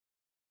Hockey,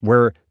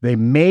 where they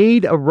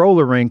made a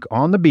roller rink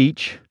on the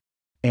beach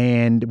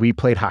and we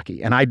played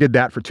hockey. And I did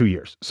that for 2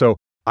 years. So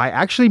I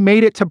actually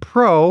made it to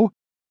pro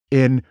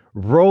in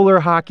roller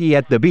hockey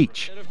at the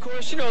beach. And of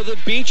course, the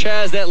beach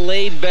has that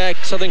laid-back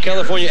Southern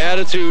California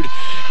attitude.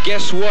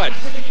 Guess what?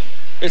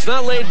 It's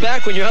not laid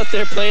back when you're out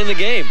there playing the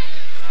game.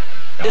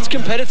 It's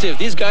competitive.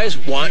 These guys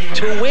want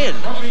to win.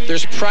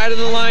 There's pride on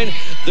the line.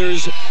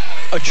 There's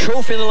a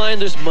trophy on the line.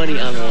 There's money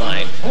on the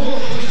line.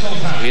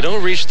 We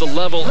don't reach the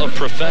level of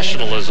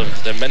professionalism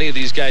that many of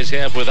these guys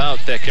have without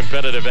that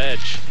competitive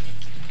edge.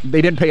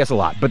 They didn't pay us a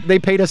lot, but they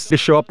paid us to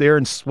show up there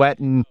and sweat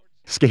and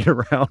skate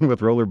around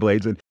with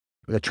rollerblades. And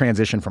the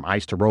transition from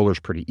ice to roller is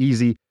pretty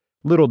easy.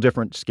 Little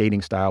different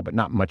skating style, but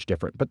not much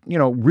different. But,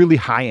 really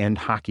high-end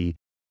hockey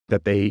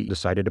that they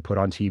decided to put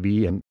on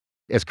TV. And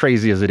as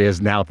crazy as it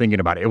is now thinking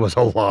about it, it was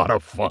a lot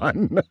of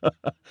fun.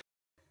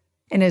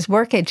 In his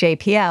work at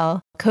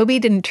JPL, Kobe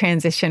didn't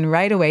transition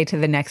right away to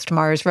the next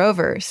Mars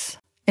rovers.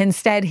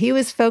 Instead, he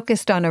was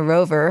focused on a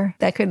rover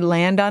that could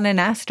land on an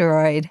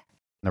asteroid.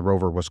 The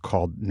rover was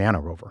called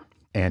NanoRover,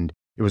 and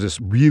it was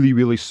this really,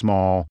 really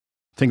small,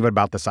 think of it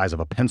about the size of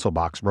a pencil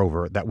box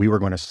rover that we were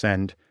going to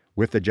send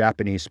with the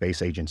Japanese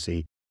Space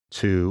Agency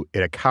to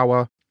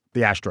Itokawa,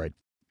 the asteroid,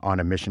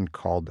 on a mission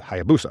called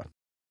Hayabusa.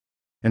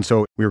 And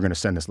so we were going to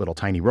send this little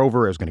tiny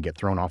rover. It was going to get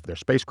thrown off their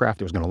spacecraft.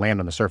 It was going to land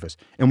on the surface.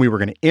 And we were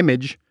going to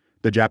image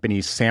the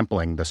Japanese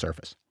sampling the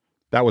surface.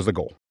 That was the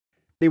goal.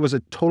 It was a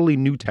totally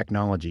new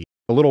technology,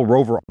 a little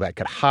rover that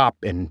could hop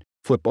and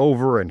flip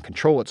over and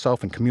control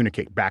itself and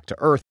communicate back to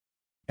Earth.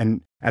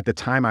 And at the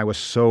time, I was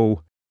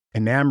so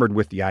enamored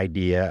with the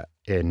idea,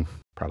 and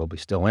probably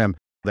still am,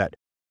 that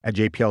at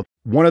JPL,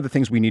 one of the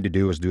things we need to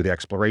do is do the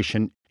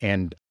exploration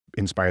and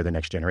inspire the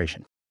next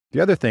generation.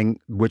 The other thing,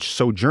 which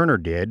Sojourner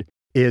did,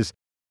 is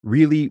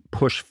really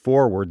push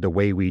forward the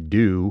way we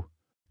do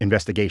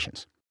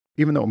investigations.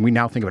 Even though we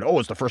now think of it,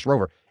 it's the first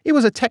rover. It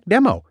was a tech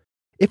demo.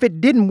 If it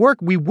didn't work,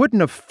 we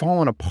wouldn't have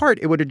fallen apart.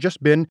 It would have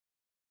just been,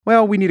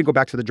 we need to go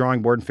back to the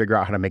drawing board and figure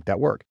out how to make that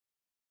work.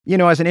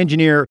 As an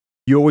engineer,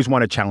 you always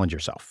want to challenge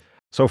yourself.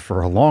 So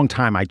for a long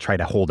time, I tried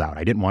to hold out.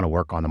 I didn't want to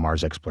work on the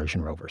Mars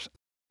exploration rovers.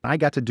 I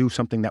got to do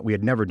something that we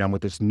had never done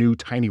with this new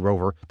tiny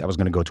rover that was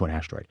going to go to an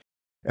asteroid.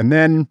 And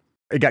then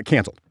it got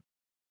canceled.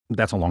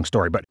 That's a long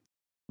story, but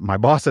my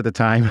boss at the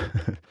time,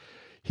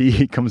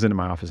 he comes into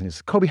my office and he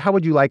says, Kobe, how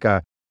would you like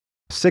a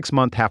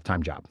 6-month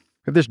half-time job? I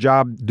have this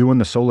job doing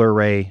the solar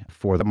array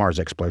for the Mars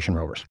exploration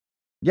rovers.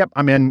 Yep,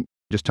 I'm in.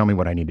 Just tell me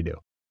what I need to do.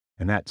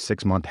 And that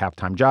 6-month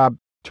half-time job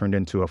turned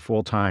into a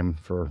full-time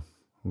for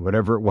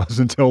whatever it was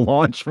until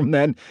launch. From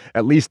then,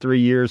 at least 3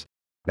 years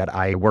that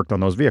I worked on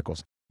those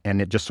vehicles.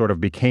 And it just sort of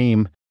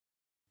became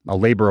a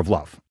labor of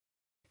love.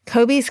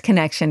 Kobe's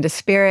connection to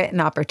spirit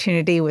and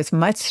opportunity was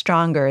much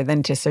stronger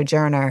than to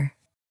Sojourner.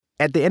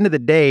 At the end of the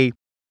day,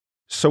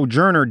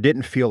 Sojourner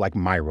didn't feel like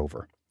my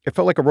rover. It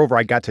felt like a rover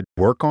I got to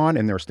work on,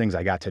 and there was things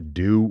I got to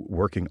do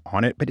working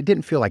on it, but it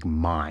didn't feel like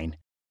mine.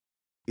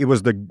 It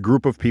was the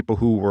group of people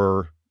who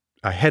were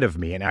ahead of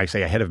me, and I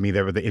say ahead of me,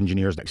 they were the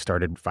engineers that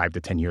started 5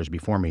 to 10 years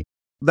before me.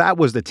 That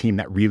was the team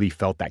that really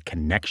felt that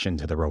connection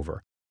to the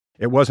rover.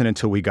 It wasn't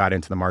until we got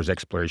into the Mars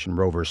exploration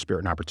rover, Spirit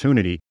and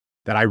Opportunity,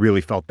 that I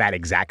really felt that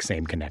exact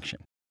same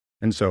connection.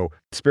 And so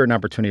Spirit and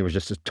Opportunity was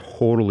just a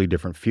totally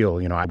different feel.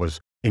 I was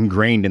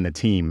ingrained in the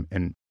team,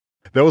 and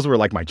those were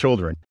like my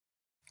children.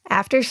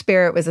 After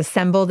Spirit was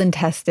assembled and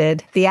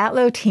tested, the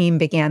Atlo team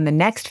began the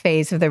next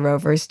phase of the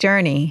rover's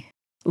journey,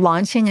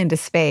 launching into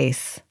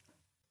space.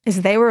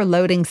 As they were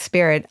loading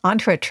Spirit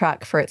onto a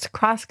truck for its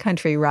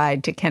cross-country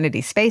ride to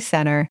Kennedy Space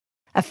Center,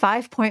 a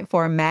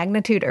 5.4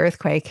 magnitude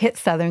earthquake hit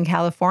Southern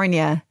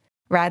California,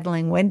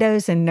 rattling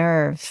windows and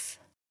nerves.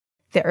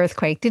 The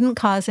earthquake didn't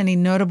cause any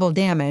notable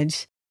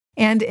damage,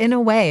 and in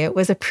a way, it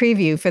was a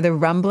preview for the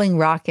rumbling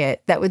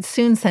rocket that would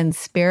soon send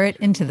Spirit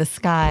into the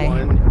sky.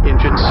 1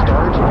 engine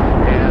start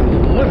and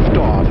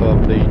liftoff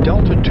of the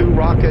Delta II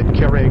rocket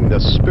carrying the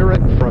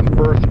Spirit from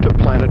Earth to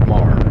planet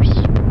Mars.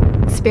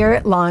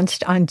 Spirit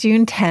launched on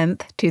June 10,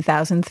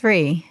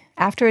 2003,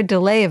 after a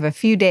delay of a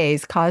few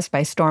days caused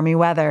by stormy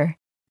weather.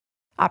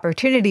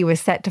 Opportunity was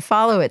set to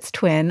follow its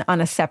twin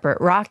on a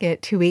separate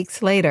rocket 2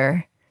 weeks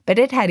later, but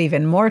it had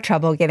even more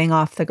trouble getting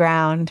off the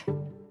ground.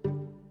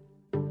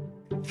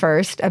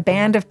 First, a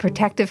band of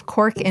protective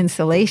cork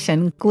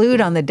insulation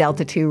glued on the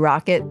Delta II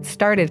rocket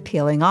started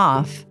peeling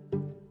off.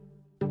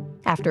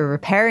 After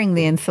repairing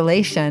the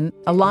insulation,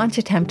 a launch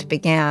attempt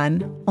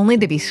began, only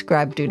to be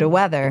scrubbed due to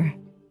weather.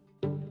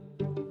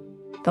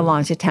 The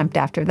launch attempt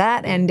after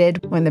that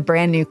ended when the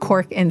brand new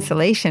cork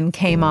insulation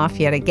came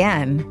off yet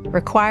again,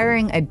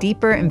 requiring a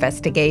deeper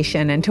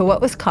investigation into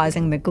what was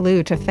causing the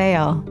glue to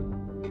fail.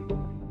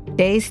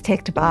 Days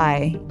ticked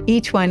by,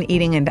 each one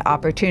eating into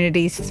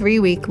Opportunity's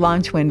 3-week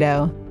launch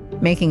window,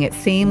 making it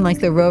seem like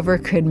the rover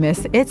could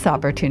miss its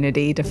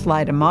opportunity to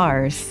fly to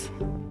Mars.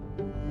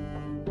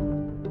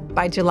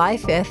 By July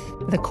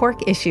 5th, the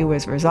cork issue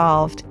was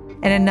resolved,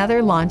 and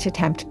another launch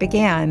attempt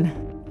began,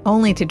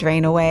 only to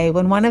drain away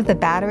when one of the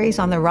batteries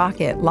on the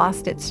rocket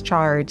lost its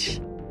charge.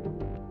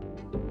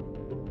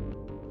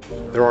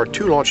 There are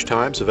 2 launch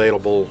times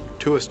available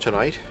to us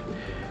tonight.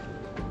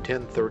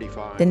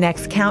 10:35. The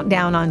next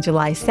countdown on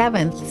July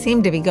 7th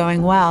seemed to be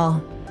going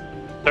well.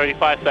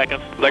 35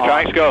 seconds.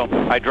 Electronics go.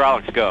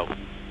 Hydraulics go.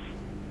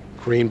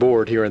 Green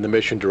board here in the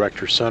Mission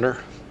Director Center.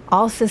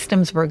 All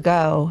systems were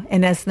go,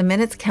 and as the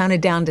minutes counted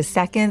down to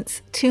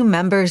seconds, 2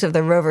 members of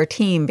the rover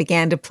team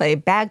began to play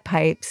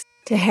bagpipes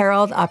to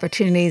herald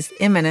Opportunity's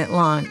imminent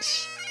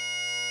launch.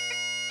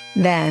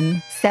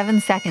 Then, 7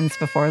 seconds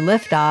before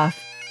liftoff,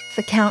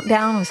 the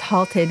countdown was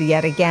halted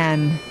yet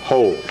again.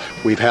 Hold.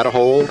 We've had a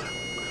hold.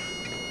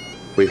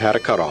 We've had a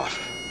cutoff.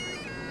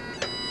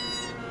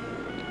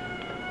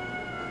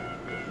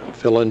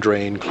 Fill and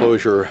drain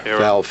closure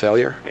valve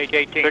failure. Page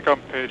 18. Pick up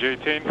page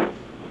 18.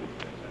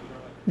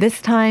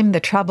 This time, the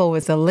trouble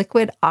was a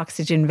liquid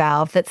oxygen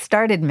valve that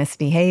started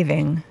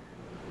misbehaving.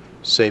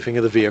 Safing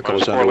of the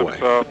vehicle is underway.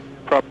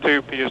 Prop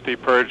 2,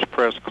 PSD purge,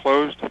 press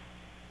closed.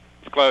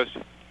 It's closed.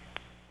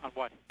 On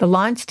what? The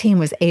launch team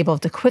was able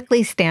to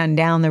quickly stand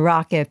down the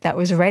rocket that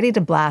was ready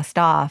to blast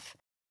off,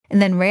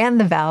 and then ran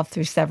the valve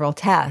through several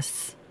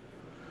tests.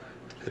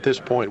 At this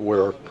point,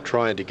 we're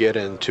trying to get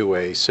into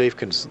a safe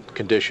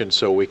condition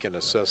so we can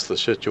assess the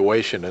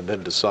situation and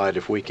then decide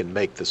if we can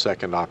make the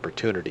second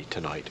opportunity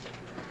tonight.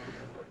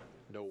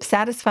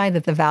 Satisfied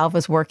that the valve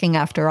was working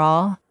after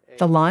all,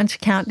 the launch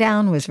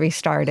countdown was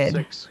restarted.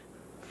 6,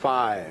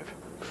 5,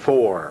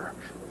 4,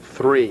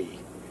 3,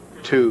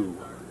 2,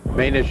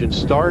 main engine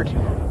start,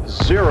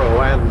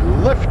 0, and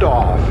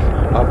liftoff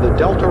of the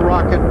Delta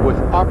rocket with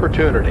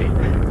Opportunity,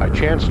 a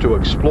chance to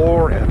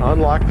explore and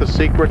unlock the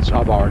secrets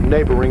of our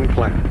neighboring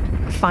planet.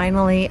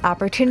 Finally,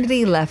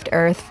 Opportunity left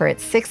Earth for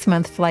its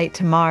 6-month flight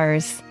to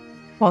Mars.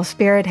 While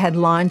Spirit had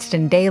launched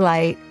in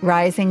daylight,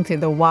 rising through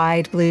the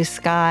wide blue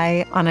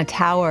sky on a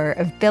tower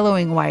of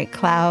billowing white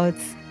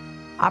clouds,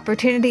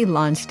 Opportunity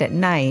launched at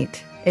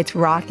night, its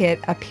rocket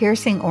a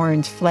piercing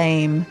orange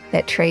flame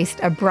that traced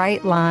a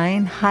bright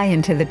line high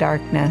into the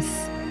darkness.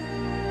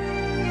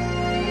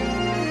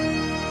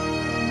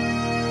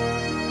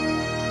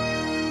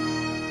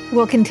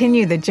 We'll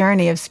continue the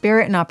journey of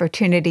Spirit and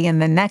Opportunity in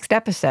the next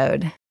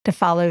episode to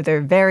follow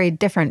their very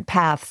different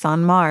paths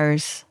on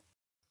Mars.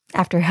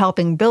 After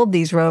helping build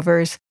these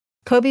rovers,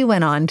 Kobe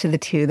went on to the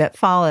two that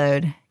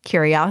followed,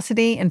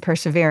 Curiosity and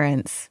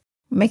Perseverance,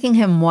 making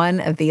him one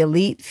of the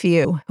elite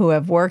few who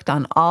have worked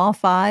on all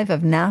 5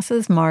 of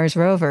NASA's Mars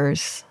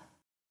rovers.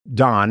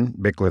 Don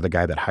Bickler, the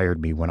guy that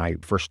hired me when I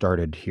first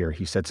started here,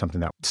 he said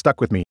something that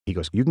stuck with me. He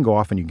goes, you can go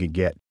off and you can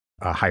get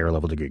a higher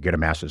level degree, get a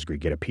master's degree,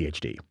 get a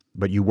PhD.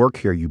 But you work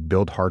here, you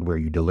build hardware,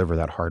 you deliver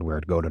that hardware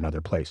to go to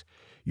another place.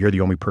 You're the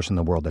only person in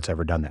the world that's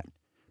ever done that.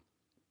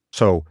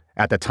 So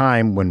at the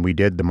time when we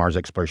did the Mars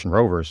exploration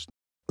rovers,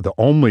 the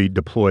only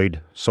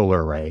deployed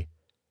solar array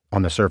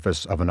on the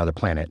surface of another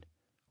planet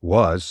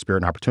was Spirit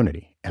and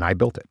Opportunity, and I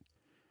built it.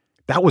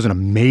 That was an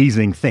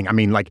amazing thing. I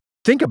mean, like,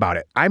 think about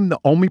it. I'm the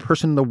only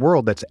person in the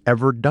world that's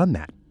ever done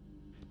that.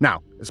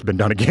 Now, it's been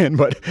done again,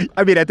 but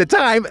I mean, at the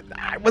time,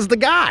 I was the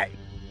guy.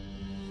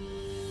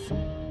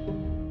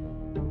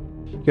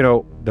 You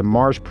know, the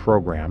Mars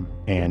program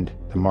and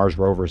the Mars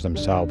rovers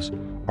themselves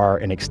are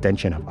an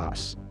extension of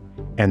us.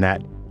 And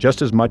that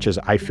just as much as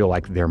I feel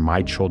like they're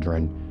my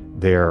children,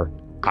 they're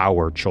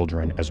our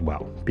children as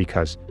well,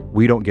 because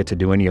we don't get to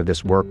do any of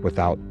this work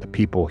without the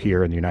people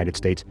here in the United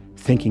States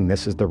thinking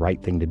this is the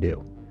right thing to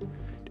do.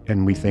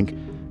 And we think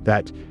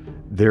that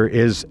there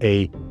is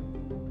a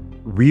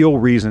real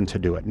reason to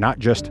do it, not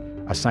just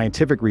a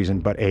scientific reason,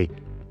 but a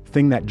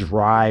thing that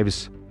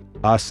drives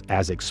us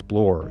as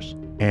explorers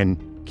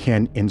and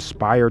can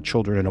inspire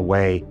children in a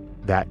way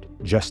that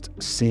just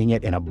seeing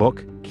it in a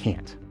book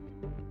can't.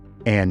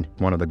 And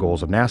one of the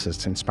goals of NASA is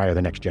to inspire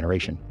the next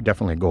generation.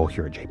 Definitely a goal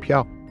here at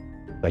JPL.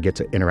 I get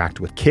to interact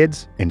with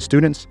kids and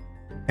students,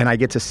 and I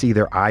get to see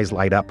their eyes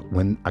light up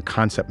when a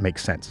concept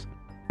makes sense.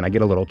 And I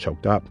get a little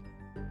choked up.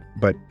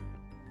 But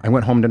I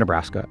went home to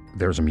Nebraska.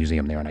 There's a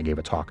museum there, and I gave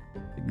a talk.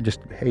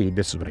 Just, hey,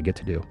 this is what I get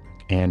to do.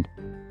 And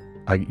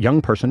a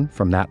young person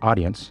from that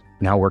audience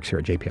now works here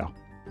at JPL.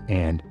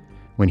 And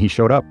when he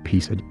showed up, he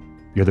said,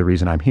 "You're the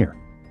reason I'm here."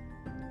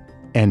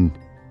 And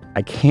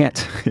I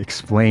can't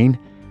explain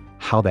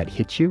how that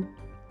hits you,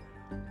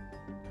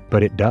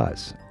 but it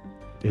does.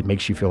 It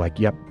makes you feel like,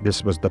 yep,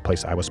 this was the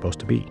place I was supposed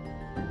to be.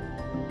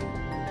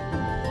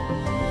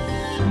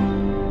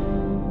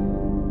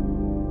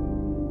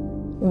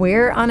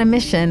 We're on a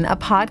Mission, a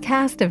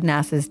podcast of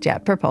NASA's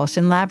Jet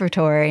Propulsion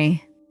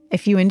Laboratory.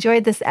 If you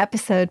enjoyed this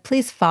episode,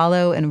 please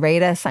follow and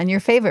rate us on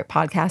your favorite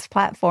podcast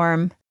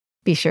platform.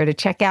 Be sure to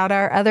check out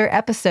our other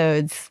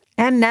episodes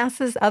and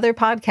NASA's other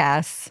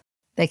podcasts.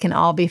 They can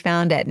all be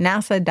found at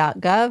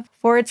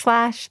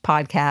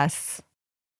nasa.gov/podcasts.